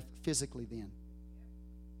our life physically then,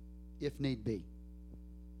 if need be.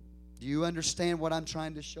 Do you understand what I'm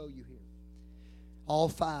trying to show you here?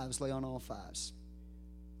 All 5s lay on all 5s.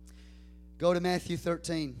 Go to Matthew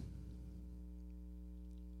 13.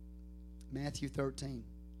 Matthew 13.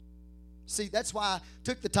 See, that's why I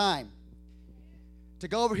took the time to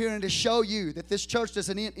go over here and to show you that this church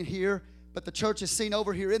doesn't end in here, but the church is seen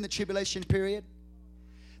over here in the tribulation period.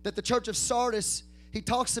 That the church of Sardis, he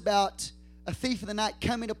talks about a thief in the night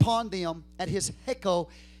coming upon them at his heco,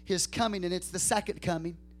 his coming, and it's the second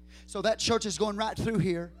coming. So that church is going right through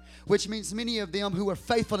here, which means many of them who were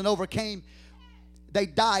faithful and overcame, they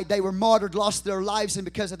died, they were martyred, lost their lives, and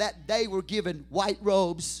because of that, they were given white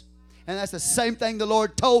robes. And that's the same thing the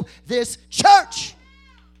Lord told this church.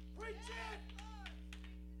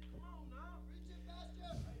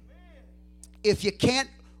 if you can't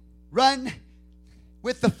run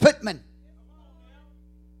with the footmen,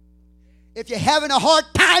 if you're having a hard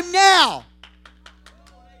time now,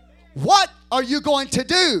 what are you going to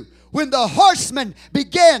do when the horsemen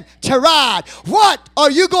begin to ride? What are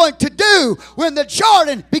you going to do when the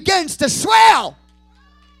Jordan begins to swell?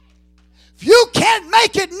 If you can't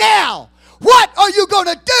make it now, what are you going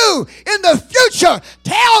to do in the future?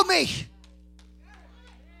 Tell me.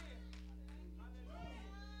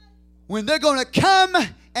 When they're going to come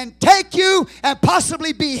and take you and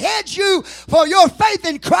possibly behead you for your faith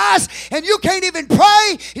in Christ, and you can't even pray,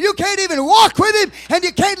 and you can't even walk with Him, and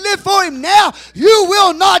you can't live for Him now, you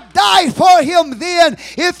will not die for Him then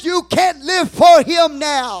if you can't live for Him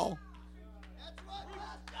now.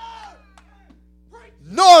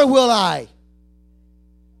 Nor will I.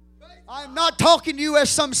 I'm not talking to you as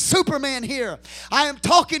some Superman here. I am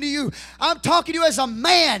talking to you. I'm talking to you as a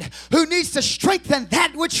man who needs to strengthen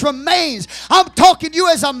that which remains. I'm talking to you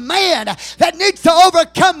as a man that needs to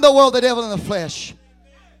overcome the world, the devil, and the flesh.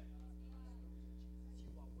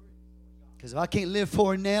 Because if I can't live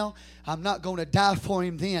for Him now, I'm not going to die for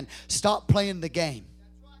Him then. Stop playing the game.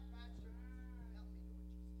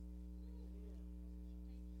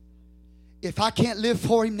 If I can't live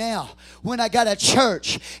for Him now, when I got a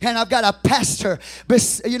church and I've got a pastor,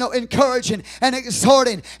 encouraging and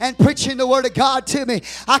exhorting and preaching the Word of God to me,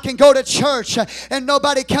 I can go to church and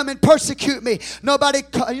nobody come and persecute me. Nobody,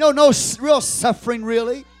 no real suffering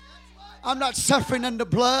really. I'm not suffering under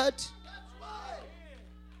blood.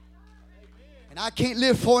 And I can't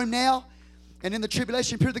live for Him now. And in the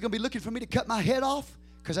tribulation period, they're going to be looking for me to cut my head off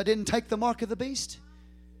because I didn't take the mark of the beast.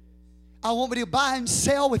 I want me to buy and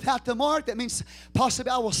sell without the mark. That means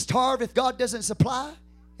possibly I will starve if God doesn't supply,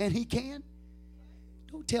 and He can.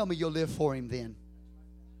 Don't tell me you'll live for Him then.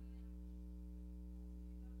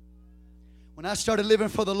 When I started living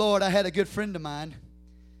for the Lord, I had a good friend of mine.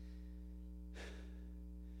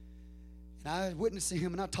 And I witnessed to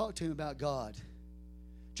him and I talked to him about God.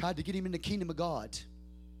 Tried to get him in the kingdom of God.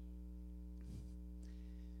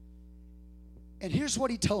 And here's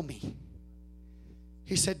what he told me.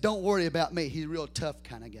 He said, don't worry about me. He's a real tough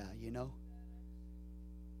kind of guy,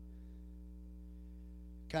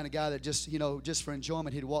 Kind of guy that just for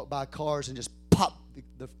enjoyment, he'd walk by cars and just pop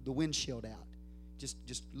the windshield out.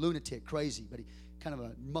 Just lunatic, crazy, but he kind of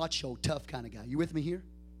a macho, tough kind of guy. You with me here?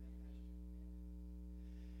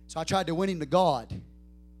 So I tried to win him to God. And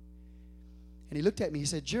he looked at me, he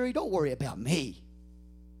said, Jerry, don't worry about me.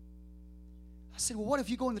 I said, well, what if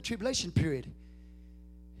you go in the tribulation period?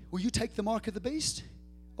 Will you take the mark of the beast?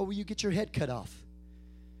 Or will you get your head cut off?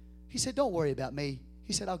 He said, don't worry about me.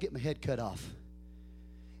 He said, I'll get my head cut off.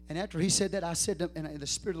 And after he said that, I said to him, and the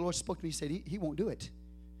Spirit of the Lord spoke to me, he said, he won't do it.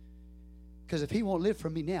 Because if he won't live for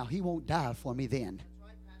me now, he won't die for me then.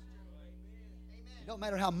 It don't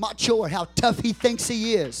matter how macho or how tough he thinks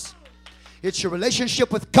he is. It's your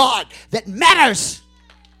relationship with God that matters.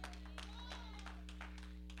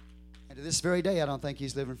 And to this very day, I don't think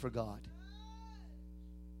he's living for God.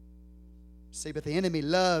 See, but the enemy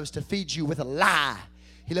loves to feed you with a lie.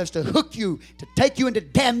 He loves to hook you, to take you into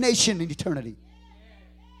damnation in eternity.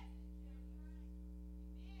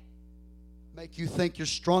 Make you think you're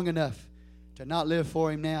strong enough to not live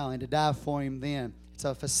for him now and to die for him then. It's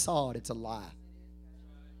a facade. It's a lie.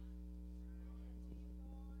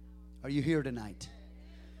 Are you here tonight?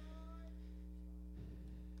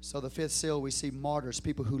 So the fifth seal, we see martyrs,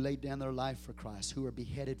 people who laid down their life for Christ, who are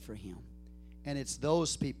beheaded for him. And it's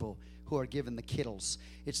those people who are given the kittles.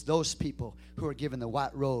 It's those people who are given the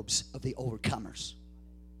white robes of the overcomers.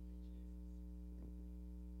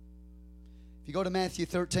 If you go to Matthew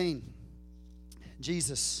 13,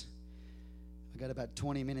 Jesus, I got about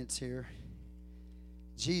 20 minutes here.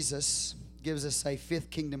 Jesus gives us a fifth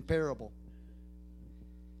kingdom parable,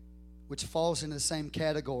 which falls into the same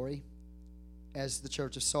category as the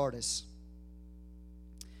church of Sardis.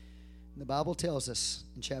 The Bible tells us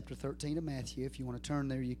in chapter 13 of Matthew, if you want to turn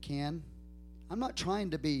there, you can. I'm not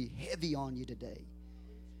trying to be heavy on you today.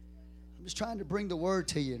 I'm just trying to bring the word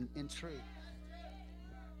to you in truth.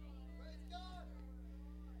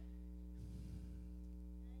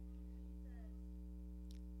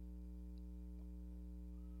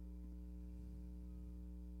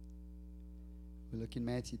 We look in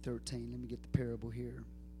Matthew 13. Let me get the parable here.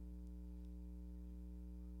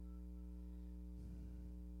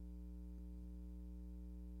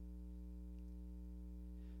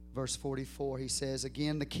 Verse 44, he says,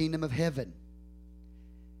 again, the kingdom of heaven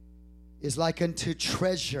is like unto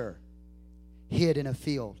treasure hid in a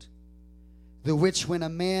field, the which when a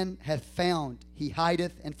man hath found, he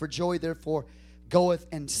hideth, and for joy therefore goeth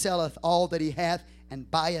and selleth all that he hath, and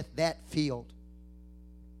buyeth that field.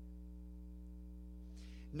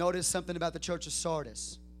 Notice something about the church of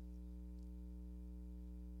Sardis.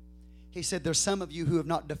 He said, there's some of you who have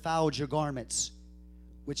not defiled your garments,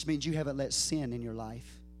 which means you haven't let sin in your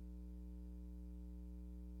life.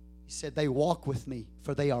 He said, they walk with me,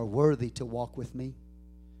 for they are worthy to walk with me.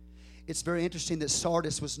 It's very interesting that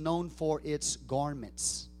Sardis was known for its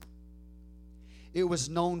garments. It was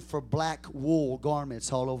known for black wool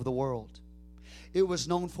garments all over the world. It was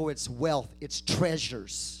known for its wealth, its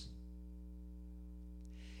treasures.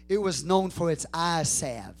 It was known for its eye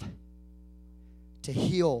salve to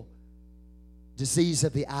heal disease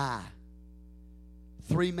of the eye.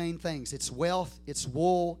 Three main things: its wealth, its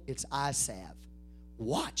wool, its eye salve.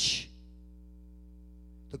 Watch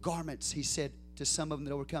the garments, he said to some of them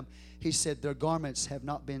that overcome. He said their garments have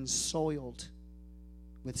not been soiled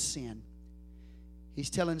with sin. He's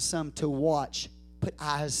telling some to watch. Put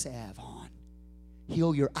eye salve on.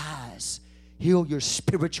 Heal your eyes. Heal your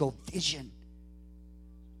spiritual vision.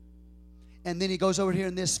 And then he goes over here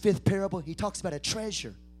in this fifth parable. He talks about a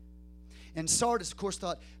treasure. And Sardis, of course,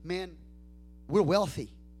 thought, man, we're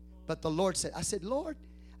wealthy. But the Lord said, Lord,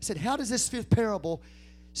 how does this fifth parable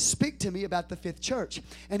speak to me about the fifth church?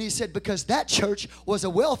 And he said, because that church was a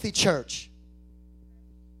wealthy church.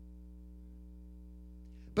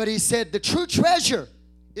 But he said, the true treasure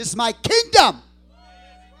is my kingdom.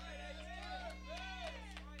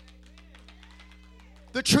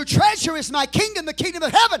 The true treasure is my kingdom. The kingdom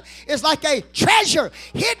of heaven is like a treasure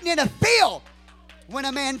hidden in a field. When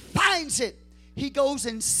a man finds it, he goes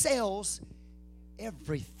and sells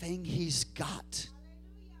everything he's got.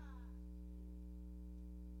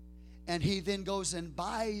 And he then goes and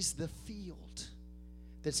buys the field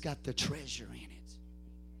that's got the treasure in it.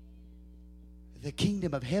 The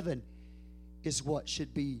kingdom of heaven is what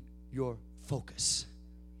should be your focus.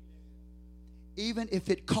 Even if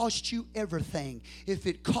it costs you everything, if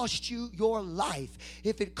it costs you your life,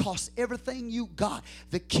 if it costs everything you got,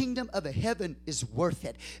 the kingdom of heaven is worth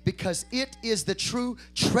it, because it is the true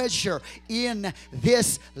treasure in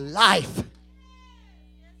this life.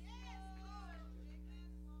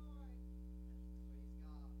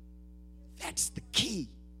 That's the key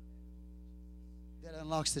that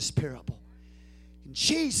unlocks this parable. And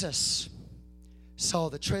Jesus saw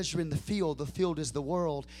the treasure in the field. The field is the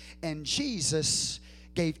world. And Jesus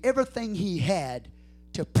gave everything he had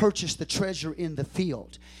to purchase the treasure in the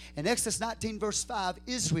field. In Exodus 19 verse 5,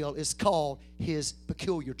 Israel is called his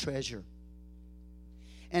peculiar treasure.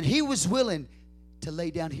 And he was willing to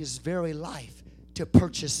lay down his very life to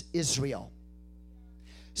purchase Israel,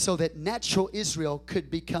 so that natural Israel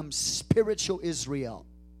could become spiritual Israel.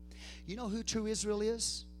 You know who true Israel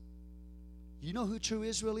is? You know who true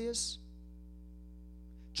Israel is?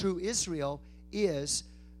 True Israel is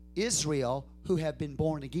Israel who have been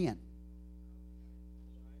born again.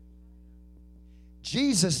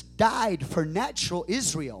 Jesus died for natural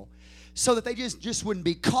Israel so that they just wouldn't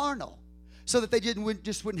be carnal, so that they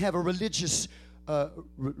just wouldn't have a religious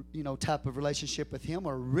type of relationship with him,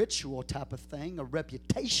 or a ritual type of thing, a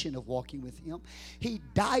reputation of walking with him. He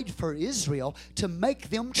died for Israel to make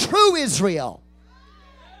them true Israel.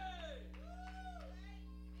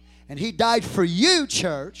 And he died for you,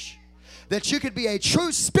 church, that you could be a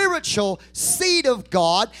true spiritual seed of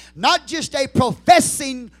God, not just a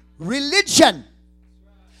professing religion,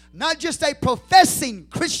 not just a professing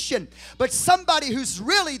Christian, but somebody who's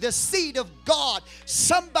really the seed of God,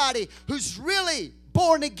 somebody who's really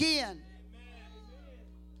born again.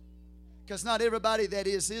 Because not everybody that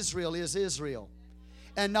is Israel,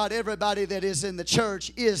 and not everybody that is in the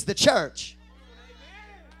church is the church.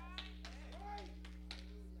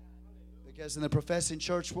 Because in the professing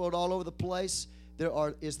church world all over the place,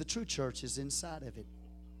 is the true church is inside of it.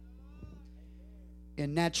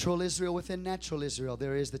 In natural Israel, within natural Israel,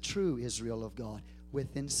 there is the true Israel of God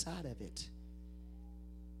within inside of it.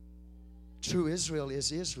 True Israel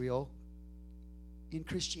is Israel in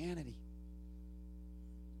Christianity.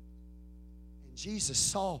 And Jesus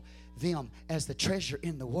saw them as the treasure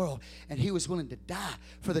in the world, and he was willing to die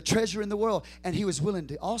for the treasure in the world. And he was willing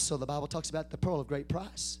to also, the Bible talks about the pearl of great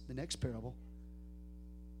price, the next parable.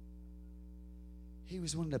 He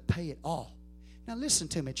was willing to pay it all. Now listen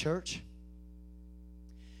to me, church.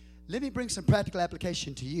 Let me bring some practical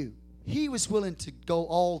application to you. He was willing to go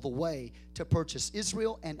all the way to purchase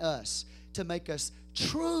Israel and us, to make us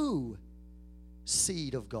true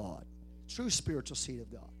seed of God, true spiritual seed of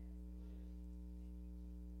God.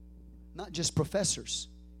 Not just professors.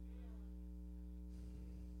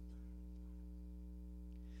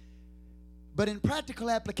 But in practical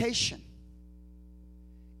application,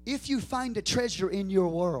 if you find a treasure in your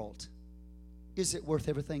world, is it worth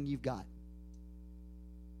everything you've got?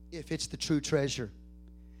 If it's the true treasure.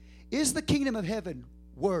 Is the kingdom of heaven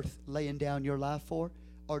worth laying down your life for?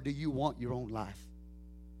 Or do you want your own life?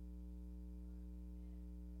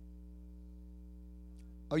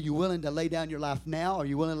 Are you willing to lay down your life now? Or are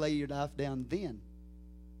you willing to lay your life down then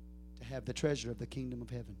to have the treasure of the kingdom of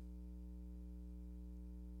heaven?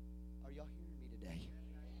 Are y'all hearing me today?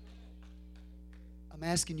 I'm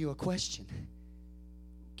asking you a question.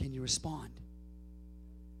 Can you respond?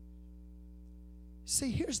 See,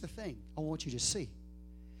 here's the thing I want you to see.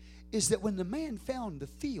 Is that when the man found the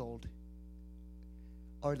field,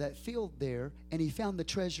 or that field there, and he found the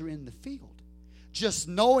treasure in the field, just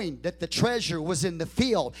knowing that the treasure was in the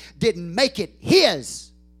field didn't make it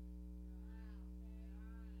his.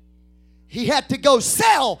 He had to go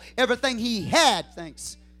sell everything he had,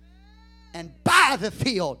 thanks, and buy the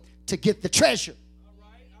field to get the treasure.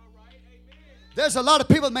 There's a lot of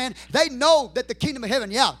people, man, they know that the kingdom of heaven,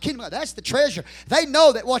 kingdom of God, that's the treasure. They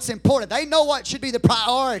know that what's important. They know what should be the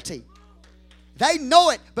priority. They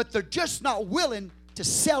know it, but they're just not willing to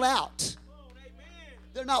sell out.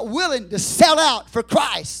 They're not willing to sell out for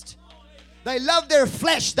Christ. They love their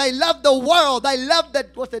flesh. They love the world. They love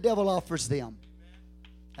what the devil offers them.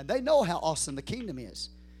 And they know how awesome the kingdom is.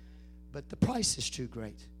 But the price is too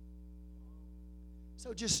great.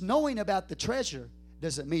 So just knowing about the treasure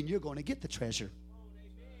doesn't mean you're going to get the treasure.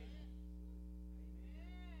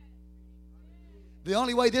 The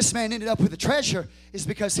only way this man ended up with the treasure is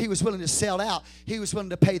because he was willing to sell out. He was willing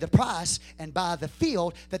to pay the price and buy the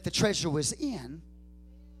field that the treasure was in.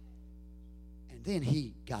 And then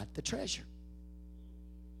he got the treasure.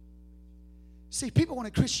 See, people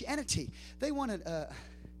wanted Christianity. They wanted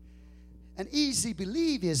an easy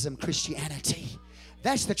believism Christianity.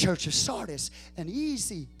 That's the church of Sardis. An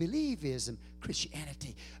easy believism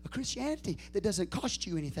Christianity. A Christianity that doesn't cost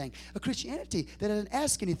you anything. A Christianity that doesn't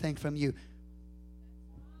ask anything from you.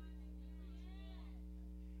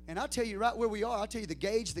 And I'll tell you right where we are. I'll tell you the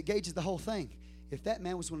gauge that gauges the whole thing. If that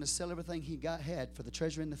man was willing to sell everything he had for the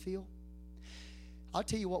treasure in the field, I'll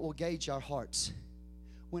tell you what will gauge our hearts.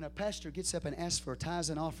 When a pastor gets up and asks for tithes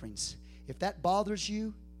and offerings, if that bothers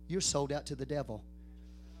you, you're sold out to the devil.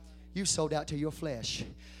 You sold out to your flesh.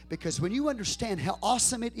 Because when you understand how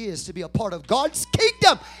awesome it is to be a part of God's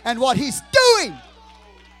kingdom and what He's doing,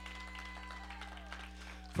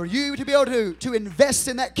 for you to be able to invest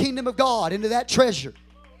in that kingdom of God, into that treasure,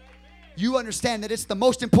 you understand that it's the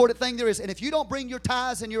most important thing there is. And if you don't bring your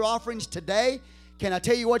tithes and your offerings today, can I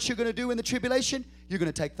tell you what you're going to do in the tribulation? You're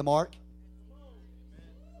going to take the mark.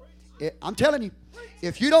 I'm telling you,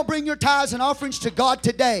 if you don't bring your tithes and offerings to God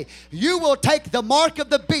today, you will take the mark of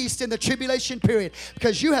the beast in the tribulation period,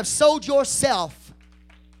 because you have sold yourself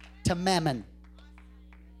to mammon.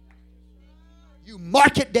 You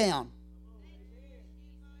mark it down.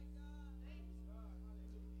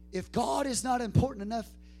 If God is not important enough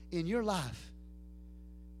in your life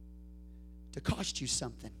to cost you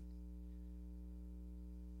something,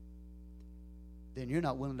 then you're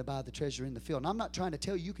not willing to buy the treasure in the field. And I'm not trying to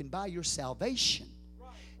tell you you can buy your salvation.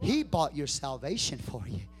 He bought your salvation for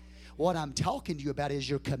you. What I'm talking to you about is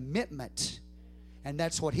your commitment. And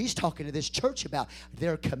that's what He's talking to this church about.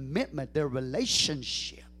 Their commitment, their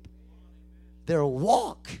relationship, their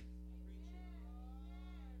walk.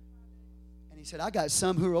 And He said, I got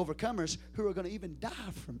some who are overcomers who are going to even die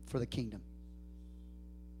for the kingdom.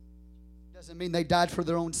 Doesn't mean they died for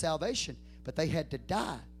their own salvation, but they had to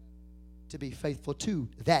die to be faithful to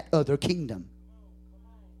that other kingdom.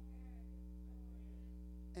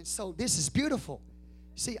 And so this is beautiful.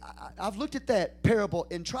 See, I've looked at that parable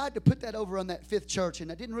and tried to put that over on that fifth church, and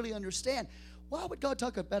I didn't really understand. Why would God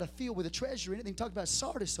talk about a field with a treasure in it and talk about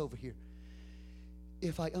Sardis over here?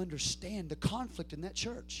 If I understand the conflict in that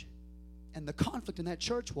church. And the conflict in that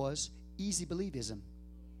church was easy believism.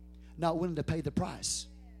 Not willing to pay the price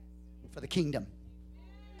for the kingdom.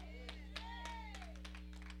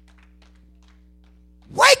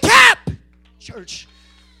 Wake up, church.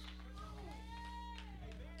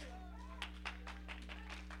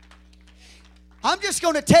 I'm just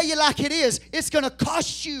going to tell you like it is. It's going to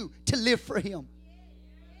cost you to live for Him.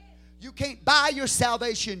 You can't buy your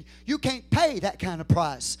salvation. You can't pay that kind of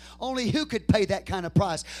price. Only who could pay that kind of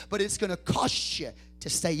price? But it's going to cost you to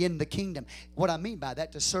stay in the kingdom. What I mean by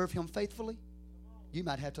that, to serve Him faithfully, you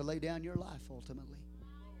might have to lay down your life ultimately.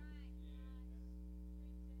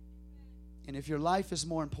 And if your life is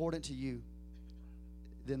more important to you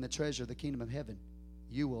than the treasure of the kingdom of heaven,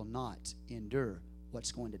 you will not endure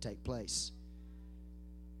what's going to take place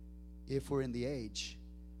if we're in the age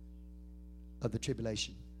of the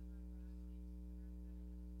tribulation.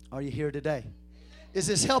 Are you here today? Is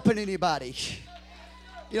this helping anybody?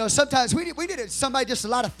 You know, sometimes we need somebody just a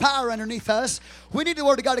lot of fire underneath us. We need the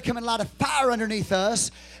Word of God to come in a lot of fire underneath us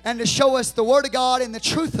and to show us the Word of God and the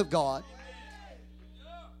truth of God.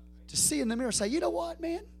 To see in the mirror and say, you know what,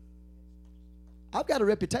 man? I've got a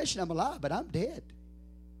reputation I'm alive, but I'm dead.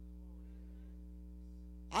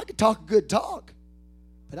 I can talk a good talk,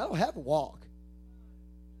 but I don't have a walk.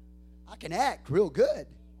 I can act real good,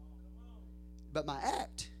 but my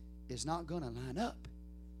act is not going to line up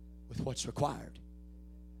with what's required.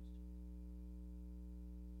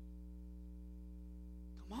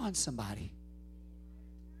 Come on, somebody.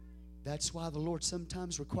 That's why the Lord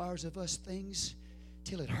sometimes requires of us things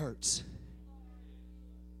till it hurts.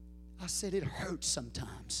 I said it hurts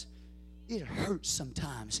sometimes. It hurts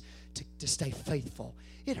sometimes to stay faithful.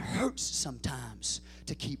 It hurts sometimes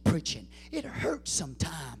to keep preaching. It hurts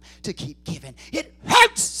sometimes to keep giving. It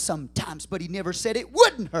hurts sometimes, but He never said it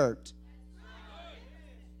wouldn't hurt.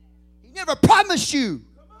 He never promised you.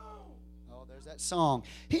 Oh, there's that song.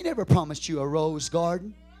 He never promised you a rose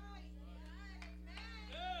garden.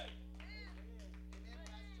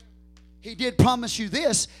 He did promise you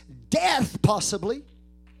this, death possibly.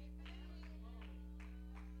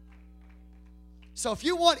 So if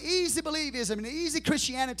you want easy believism and easy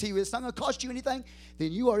Christianity, it's not going to cost you anything,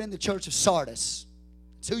 then you are in the church of Sardis.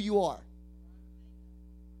 It's who you are.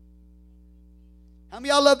 How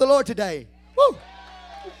many of y'all love the Lord today? Woo!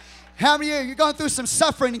 How many of you are going through some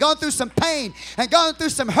suffering, going through some pain, and going through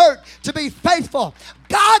some hurt to be faithful?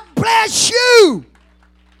 God bless you!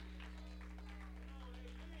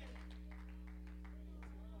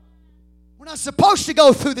 We're not supposed to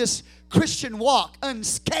go through this Christian walk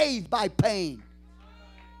unscathed by pain.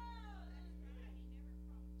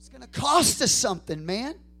 It's going to cost us something,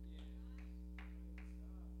 man.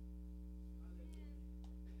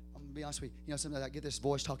 I'm going to be honest with you. You know, sometimes I get this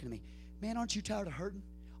voice talking to me. Man, aren't you tired of hurting?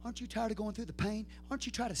 Aren't you tired of going through the pain? Aren't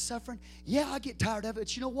you tired of suffering? Yeah, I get tired of it.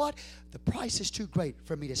 But you know what? The price is too great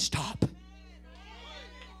for me to stop.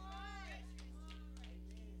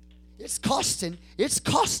 It's costing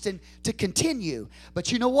to continue.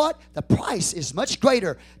 But you know what? The price is much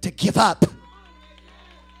greater to give up.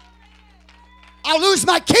 I'll lose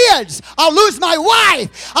my kids. I'll lose my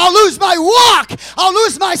wife. I'll lose my walk. I'll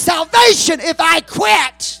lose my salvation if I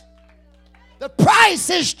quit. The price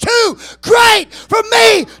is too great for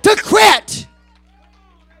me to quit.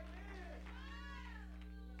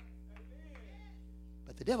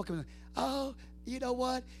 But the devil comes, oh, you know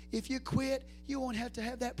what? If you quit, you won't have to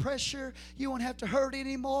have that pressure. You won't have to hurt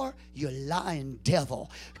anymore. You lying devil.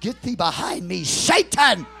 Get thee behind me,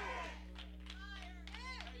 Satan.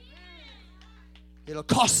 It'll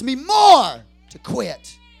cost me more to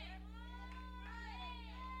quit.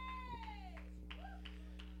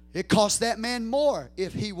 It cost that man more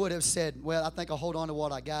if he would have said, well, I think I'll hold on to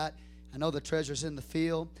what I got. I know the treasure's in the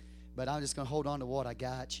field, but I'm just going to hold on to what I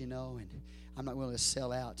got, you know, and I'm not willing to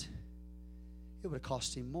sell out. It would have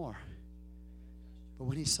cost him more. But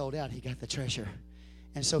when he sold out, he got the treasure.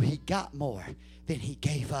 And so he got more than he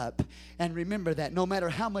gave up. And remember that no matter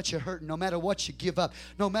how much you're hurting, no matter what you give up,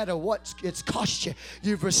 no matter what it's cost you,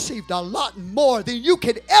 you've received a lot more than you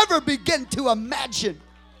could ever begin to imagine.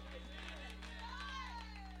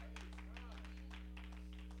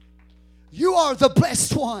 You are the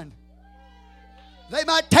blessed one. They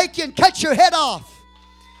might take you and cut your head off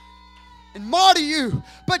and martyr you,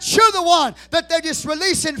 but you're the one that they're just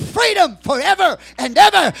releasing freedom forever and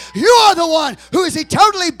ever. You are the one who is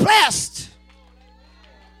eternally blessed.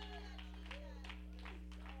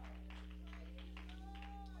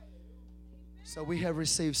 So we have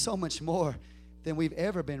received so much more than we've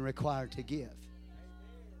ever been required to give.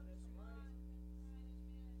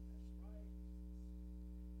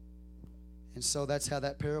 And so that's how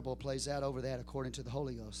that parable plays out over that according to the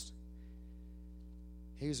Holy Ghost.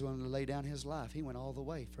 He was willing to lay down his life. He went all the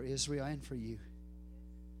way for Israel and for you.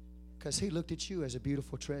 Because he looked at you as a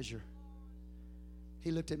beautiful treasure.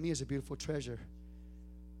 He looked at me as a beautiful treasure.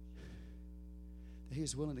 That he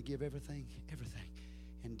was willing to give everything,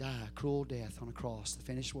 and die a cruel death on a cross, the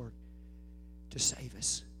finished work, to save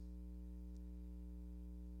us.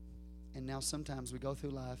 And now sometimes we go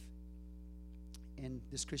through life, and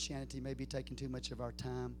this Christianity may be taking too much of our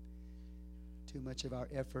time, too much of our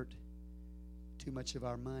effort, too much of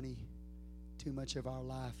our money, too much of our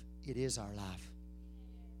life. It is our life.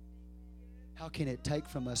 How can it take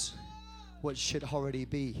from us what should already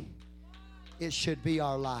be? It should be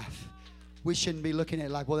our life. We shouldn't be looking at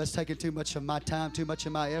it like, well, that's taking too much of my time, too much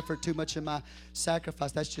of my effort, too much of my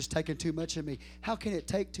sacrifice. That's just taking too much of me. How can it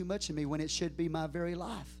take too much of me when it should be my very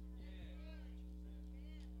life?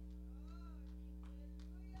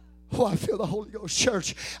 Oh, I feel the Holy Ghost,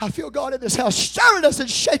 church. I feel God in this house stirring us and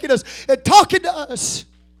shaking us and talking to us.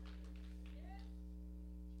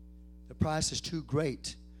 The price is too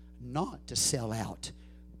great not to sell out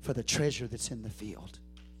for the treasure that's in the field.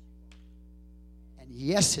 And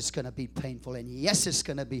yes, it's going to be painful, and yes, it's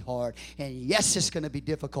going to be hard, and yes, it's going to be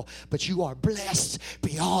difficult, but you are blessed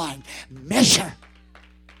beyond measure.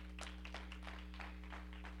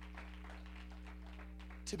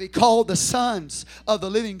 To be called the sons of the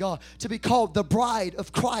living God, to be called the bride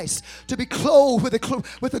of Christ, to be clothed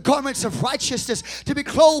with the garments of righteousness, to be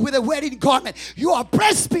clothed with a wedding garment. You are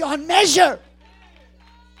blessed beyond measure.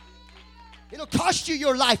 It'll cost you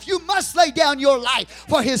your life. You must lay down your life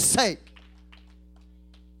for His sake.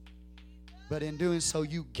 But in doing so,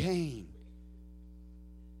 you gain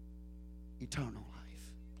eternal life.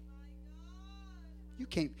 You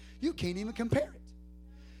can't even compare it.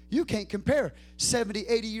 You can't compare 70,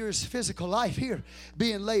 80 years physical life here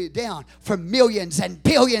being laid down for millions and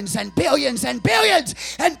billions and billions and billions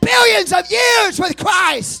and billions of years with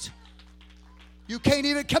Christ. You can't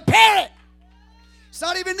even compare it. It's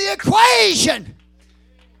not even the equation.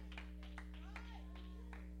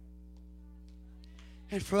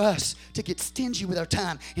 And for us to get stingy with our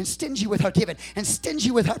time and stingy with our giving and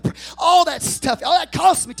stingy with all that stuff, all that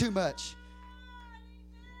costs me too much.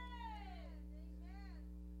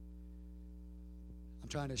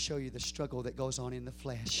 Trying to show you the struggle that goes on in the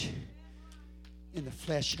flesh. In the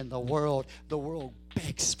flesh and the world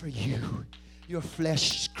begs for you. Your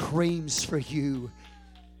flesh screams for you.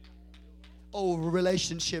 Oh,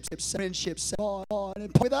 relationships, friendships, on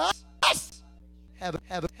and with us. Have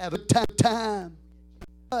a time.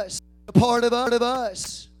 Us, a part of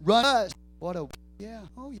us. Run us. What a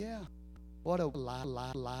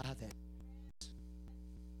lie that.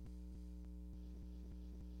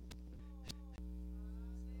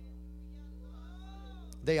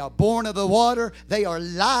 They are born of the water. They are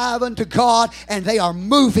alive unto God, and they are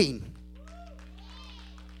moving.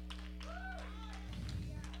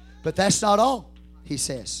 But that's not all, he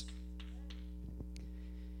says.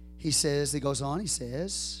 He goes on, he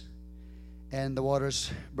says, and the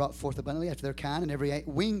waters brought forth abundantly after their kind, and every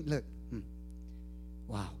wing, look.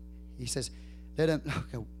 Wow. He says, let them,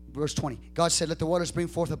 okay, verse 20. God said, let the waters bring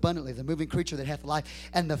forth abundantly the moving creature that hath life,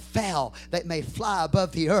 and the fowl that may fly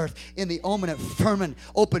above the earth in the open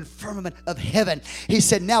firmament of heaven. He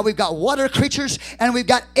said, now we've got water creatures and we've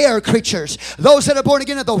got air creatures. Those that are born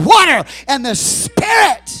again of the water and the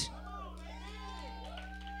Spirit.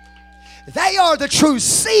 They are the true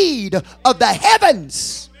seed of the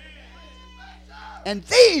heavens. And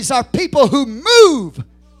these are people who move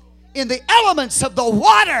in the elements of the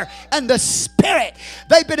water and the Spirit.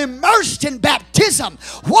 They've been immersed in baptism.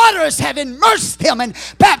 Waters have immersed them in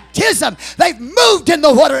baptism. They've moved in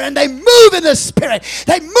the water and they move in the Spirit.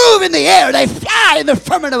 They move in the air. They fly in the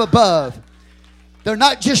firmament above. They're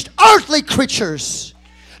not just earthly creatures.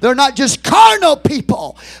 They're not just carnal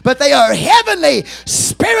people, but they are heavenly,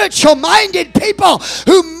 spiritual-minded people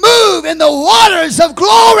who move in the waters of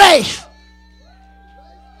glory.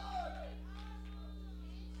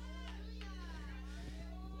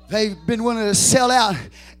 They've been willing to sell out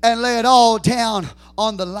and lay it all down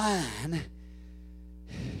on the line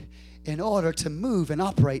in order to move and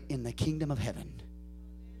operate in the kingdom of heaven.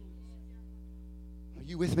 Are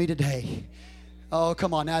you with me today? Oh,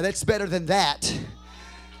 come on now. That's better than that.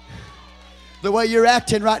 The way you're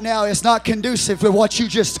acting right now is not conducive with what you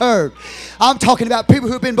just heard. I'm talking about people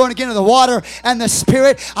who've been born again of the water and the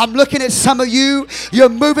Spirit. I'm looking at some of you. You're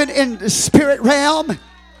moving in the spirit realm.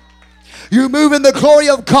 You move in the glory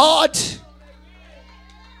of God.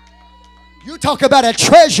 You talk about a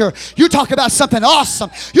treasure. You talk about something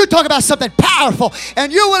awesome. You talk about something powerful.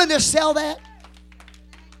 And you're willing to sell that?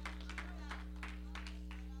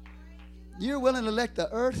 You're willing to let the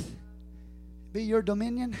earth be your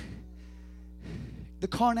dominion? The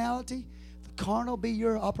carnality, the carnal be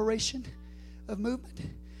your operation of movement?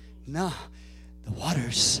 No. The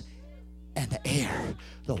waters and the air,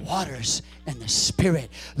 the waters and the Spirit,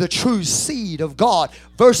 the true seed of God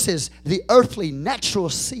versus the earthly natural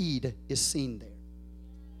seed is seen there.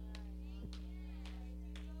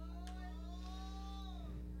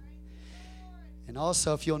 And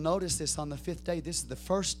also, if you'll notice this, on the fifth day, this is the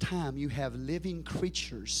first time you have living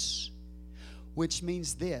creatures, which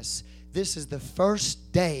means this is the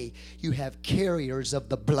first day you have carriers of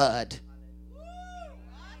the blood.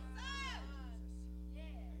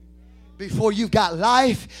 Before you've got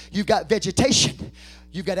life, you've got vegetation.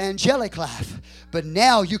 You've got angelic life. But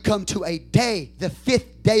now you come to a day, the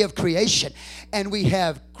fifth day of creation, and we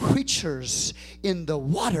have creatures in the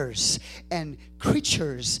waters and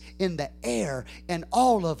creatures in the air, and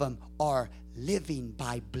all of them are living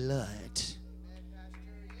by blood.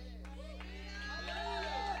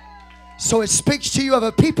 So it speaks to you of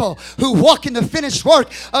a people who walk in the finished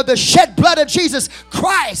work of the shed blood of Jesus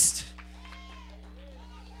Christ,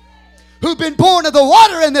 who've been born of the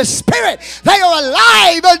water and the Spirit. They are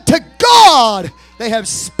alive unto God. They have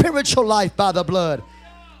spiritual life by the blood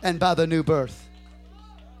and by the new birth.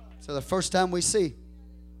 So the first time we see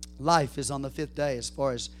life is on the fifth day as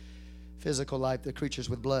far as physical life, the creatures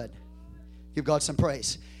with blood. Give God some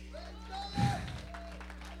praise.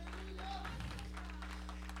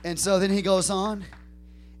 And so then he goes on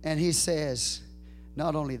and he says,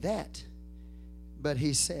 not only that, but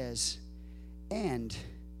he says, and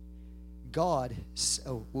God,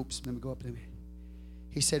 let me go up there.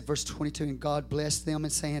 He said, verse 22, and God blessed them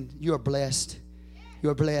and saying, you are blessed. You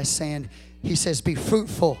are blessed, saying, he says, be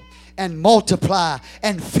fruitful and multiply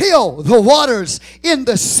and fill the waters in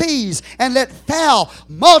the seas and let fowl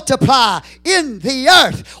multiply in the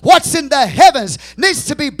earth. What's in the heavens needs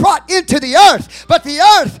to be brought into the earth, but the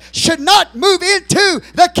earth should not move into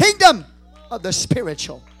the kingdom of the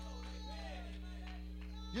spiritual.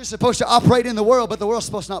 You're supposed to operate in the world, but the world's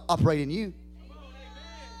supposed to not operate in you.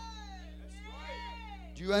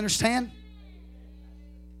 Do you understand?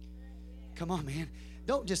 Come on, man.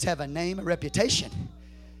 Don't just have a name, a reputation.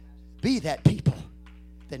 Be that people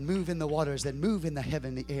that move in the waters, that move in the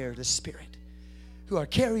heaven, the air, the Spirit, who are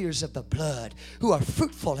carriers of the blood, who are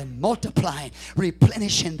fruitful and multiplying,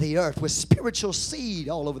 replenishing the earth with spiritual seed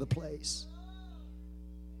all over the place.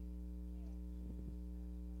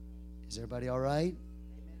 Is everybody all right?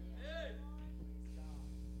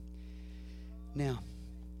 Now,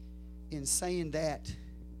 in saying that,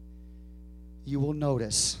 you will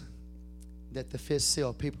notice that the fifth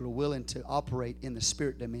seal, people are willing to operate in the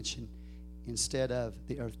spirit dimension instead of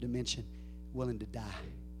the earth dimension, willing to die.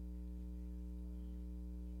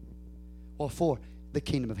 Well, for the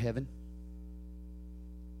kingdom of heaven.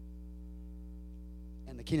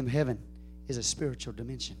 And the kingdom of heaven is a spiritual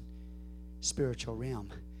dimension, spiritual realm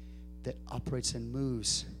that operates and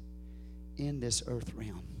moves in this earth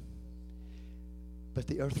realm. But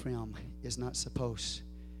the earth realm is not supposed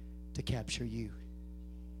to capture you.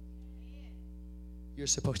 You're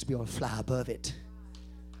supposed to be able to fly above it.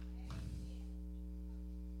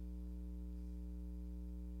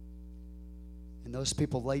 And those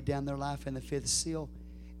people laid down their life in the fifth seal.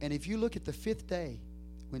 And if you look at the fifth day,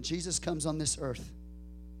 when Jesus comes on this earth,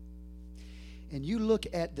 and you look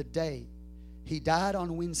at the day, he died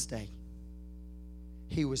on Wednesday.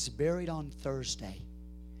 He was buried on Thursday.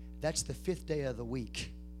 That's the fifth day of the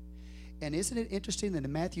week. And isn't it interesting that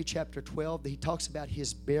in Matthew chapter 12, that he talks about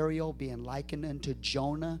his burial being likened unto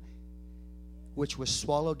Jonah, which was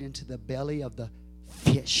swallowed into the belly of the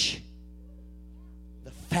fish,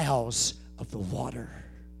 the fowls of the water.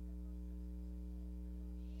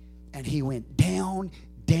 And he went down,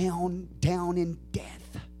 down, down in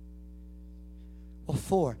death.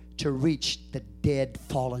 Well, to reach the dead,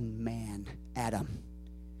 fallen man, Adam,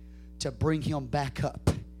 to bring him back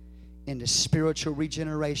up into spiritual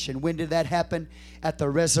regeneration. When did that happen? At the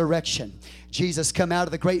resurrection. Jesus come out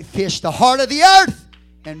of the great fish, the heart of the earth,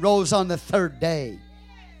 and rose on the third day.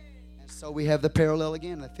 And so we have the parallel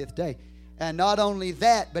again, the fifth day. And not only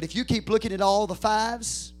that, but if you keep looking at all the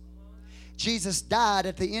fives, Jesus died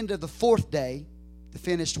at the end of the fourth day, the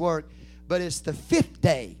finished work, but it's the fifth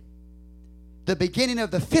day, the beginning of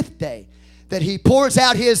the fifth day, that he pours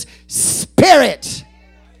out his Spirit.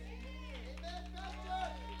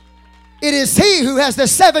 It is he who has the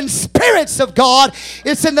seven spirits of God.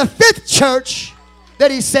 It's in the fifth church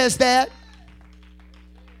that he says that.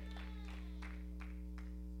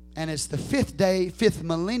 And it's the fifth day, fifth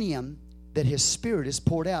millennium, that his Spirit is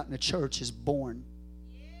poured out and the church is born.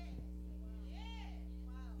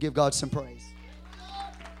 Give God some praise.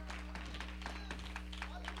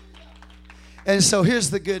 And so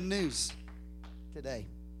here's the good news today.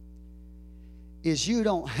 Is you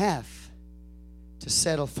don't have to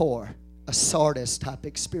settle for a Sardis type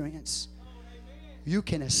experience. You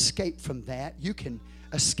can escape from that. You can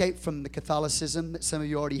escape from the Catholicism that some of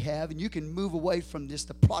you already have, and you can move away from just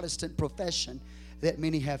the Protestant profession that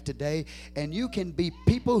many have today, and you can be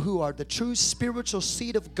people who are the true spiritual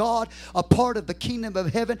seed of God, a part of the kingdom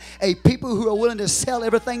of heaven, a people who are willing to sell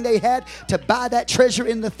everything they had to buy that treasure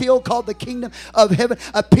in the field called the kingdom of heaven,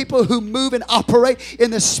 a people who move and operate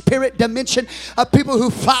in the spirit dimension, a people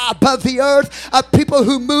who fly above the earth, a people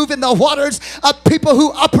who move in the waters, a people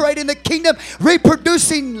who operate in the kingdom,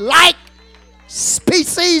 reproducing like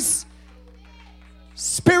species,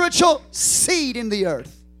 spiritual seed in the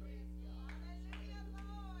earth.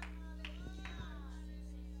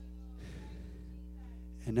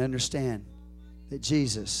 And understand that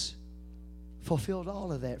Jesus fulfilled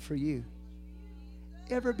all of that for you.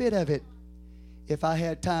 Every bit of it. If I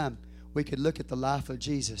had time, we could look at the life of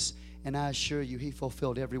Jesus, and I assure you, He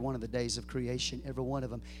fulfilled every one of the days of creation, every one of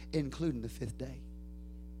them, including the fifth day.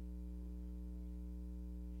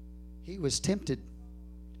 He was tempted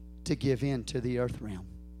to give in to the earth realm.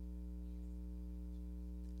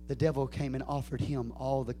 The devil came and offered Him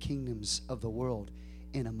all the kingdoms of the world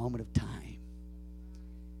in a moment of time.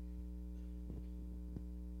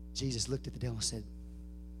 Jesus looked at the devil and said,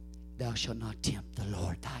 "Thou shalt not tempt the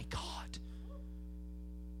Lord thy God."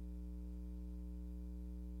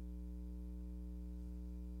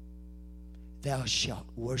 Thou shalt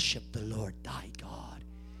worship the Lord thy God,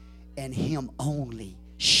 and Him only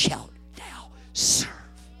shalt thou serve.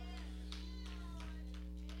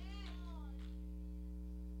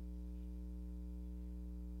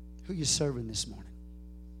 Who are you serving this morning?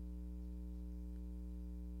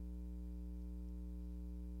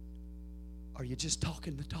 Are you just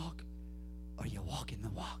talking the talk? Or are you walking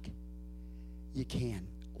the walk? You can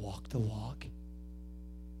walk the walk.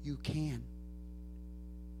 You can.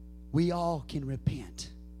 We all can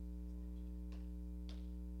repent.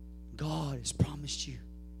 God has promised you.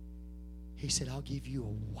 He said, "I'll give you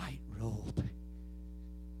a white robe."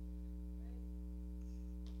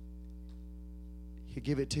 He'll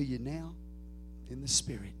give it to you now in the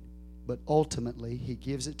Spirit. But ultimately, He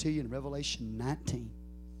gives it to you in Revelation 19.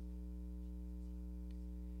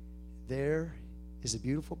 There is a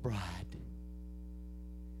beautiful bride.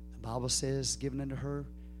 The Bible says, given unto her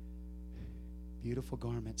beautiful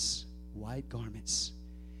garments, white garments.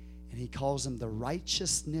 And He calls them the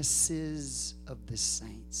righteousnesses of the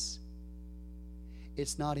saints.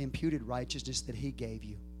 It's not imputed righteousness that He gave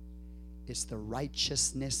you. It's the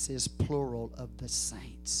righteousnesses, plural, of the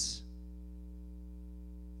saints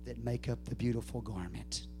that make up the beautiful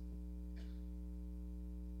garment.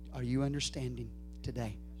 Are you understanding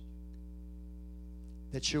today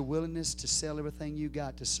that your willingness to sell everything you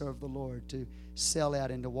got to serve the Lord, to sell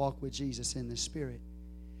out and to walk with Jesus in the Spirit,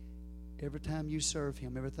 every time you serve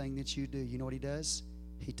Him, everything that you do, you know what He does?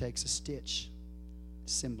 He takes a stitch,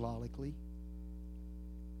 symbolically.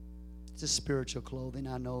 It's a spiritual clothing,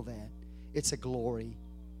 I know that. It's a glory.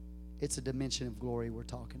 It's a dimension of glory we're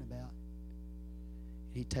talking about.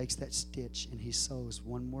 He takes that stitch and He sews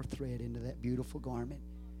one more thread into that beautiful garment.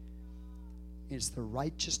 It's the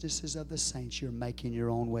righteousnesses of the saints. You're making your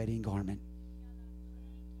own wedding garment.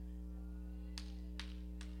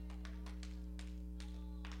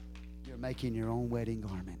 You're making your own wedding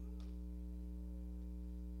garment.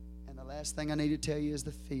 And the last thing I need to tell you is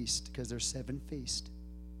the feast, because there's 7 feasts.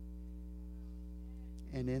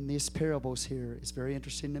 And in these parables here, it's very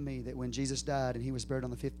interesting to me that when Jesus died and He was buried on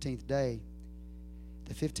the 15th day,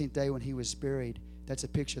 the 15th day when He was buried, that's a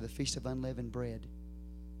picture of the Feast of Unleavened Bread.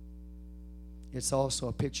 It's also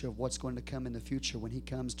a picture of what's going to come in the future when He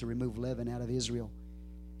comes to remove leaven out of Israel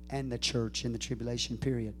and the church in the tribulation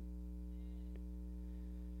period.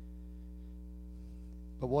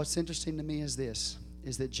 But what's interesting to me is this,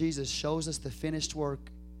 is that Jesus shows us the finished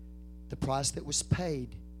work, the price that was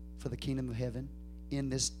paid for the kingdom of heaven in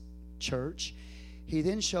this church. He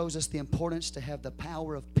then shows us the importance to have the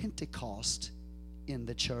power of Pentecost in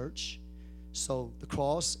the church. So the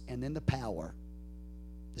cross and then the power,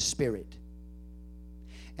 the Spirit.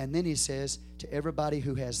 And then He says to everybody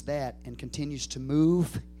who has that and continues to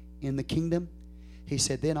move in the kingdom, He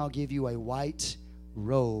said, then I'll give you a white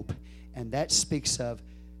robe. And that speaks of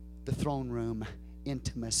the throne room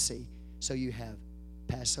intimacy. So you have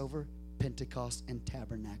Passover, Pentecost, and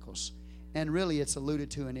tabernacles. And really it's alluded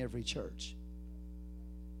to in every church.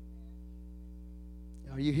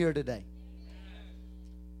 Are you here today?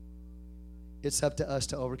 It's up to us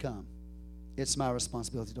to overcome. It's my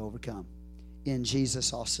responsibility to overcome. In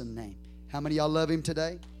Jesus' awesome name. How many of y'all love Him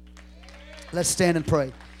today? Let's stand and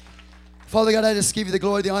pray. Father God, I just give You the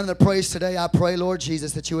glory, the honor, and the praise today. I pray, Lord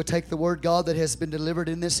Jesus, that You would take the word, God, that has been delivered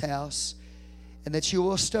in this house, and that You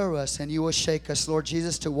will stir us and You will shake us, Lord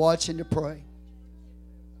Jesus, to watch and to pray,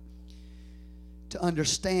 to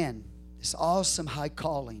understand this awesome high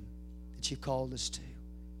calling that You've called us to.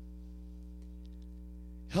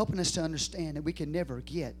 Helping us to understand that we can never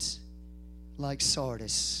get like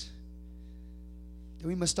Sardis. That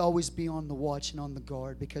we must always be on the watch and on the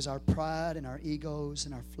guard, because our pride and our egos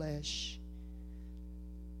and our flesh,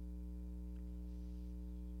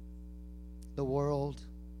 the world,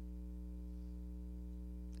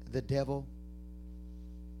 the devil,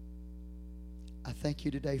 I thank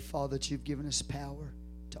you today, Father, that you've given us power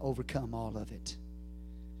to overcome all of it.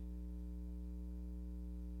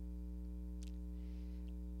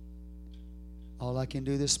 All I can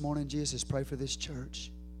do this morning, Jesus, is pray for this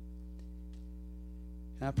church.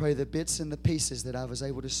 And I pray the bits and the pieces that I was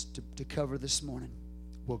able to cover this morning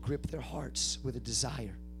will grip their hearts with a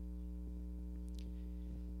desire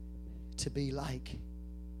to be like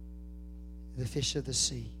the fish of the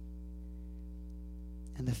sea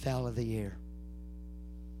and the fowl of the air,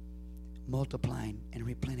 multiplying and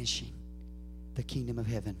replenishing the kingdom of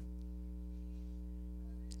heaven,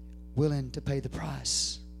 willing to pay the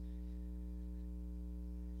price,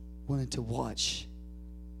 willing to watch,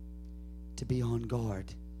 to be on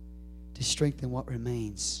guard, to strengthen what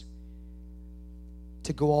remains,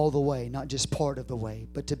 to go all the way, not just part of the way,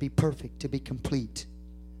 but to be perfect, to be complete,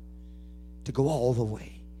 to go all the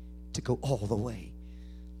way, to go all the way.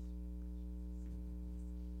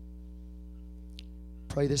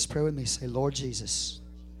 Pray this prayer with me. Say, Lord Jesus,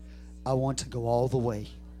 I want to go all the way.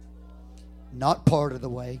 Not part of the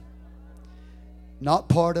way, not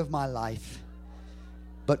part of my life,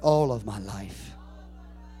 but all of my life.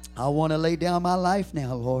 I want to lay down my life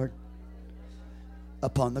now, Lord,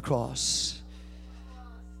 upon the cross.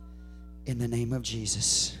 In the name of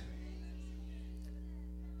Jesus.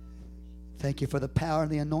 Thank you for the power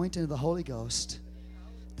and the anointing of the Holy Ghost.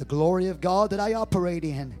 The glory of God that I operate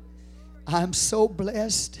in. I'm so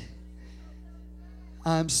blessed.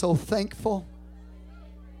 I'm so thankful.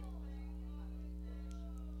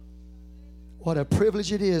 What a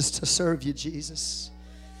privilege it is to serve you, Jesus.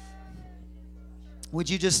 Would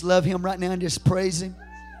you just love Him right now and just praise Him?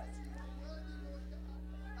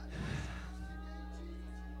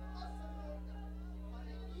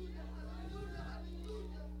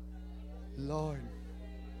 Lord.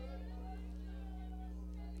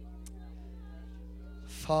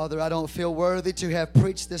 Father, I don't feel worthy to have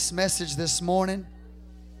preached this message this morning,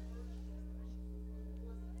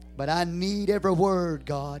 but I need every word,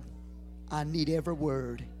 God. I need every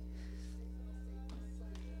word.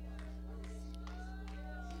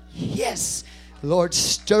 Yes, Lord,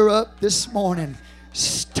 stir up this morning.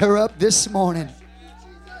 Stir up this morning.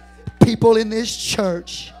 People in this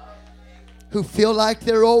church who feel like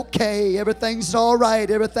they're okay, everything's all right,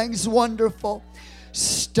 everything's wonderful.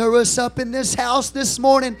 Stir us up in this house this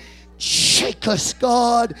morning. Shake us,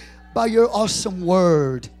 God, by your awesome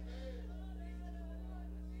word.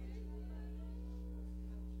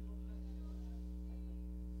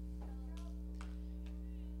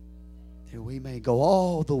 That we may go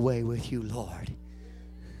all the way with you, Lord.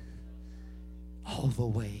 All the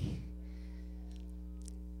way.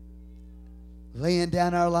 Laying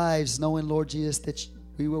down our lives, knowing, Lord Jesus, that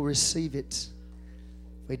we will receive it.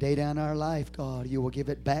 If we lay down our life, God, you will give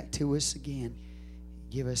it back to us again.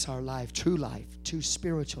 Give us our life, true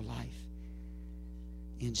spiritual life.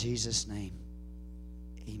 In Jesus' name,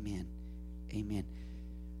 amen. Amen.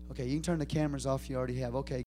 Okay, you can turn the cameras off. You already have. Okay.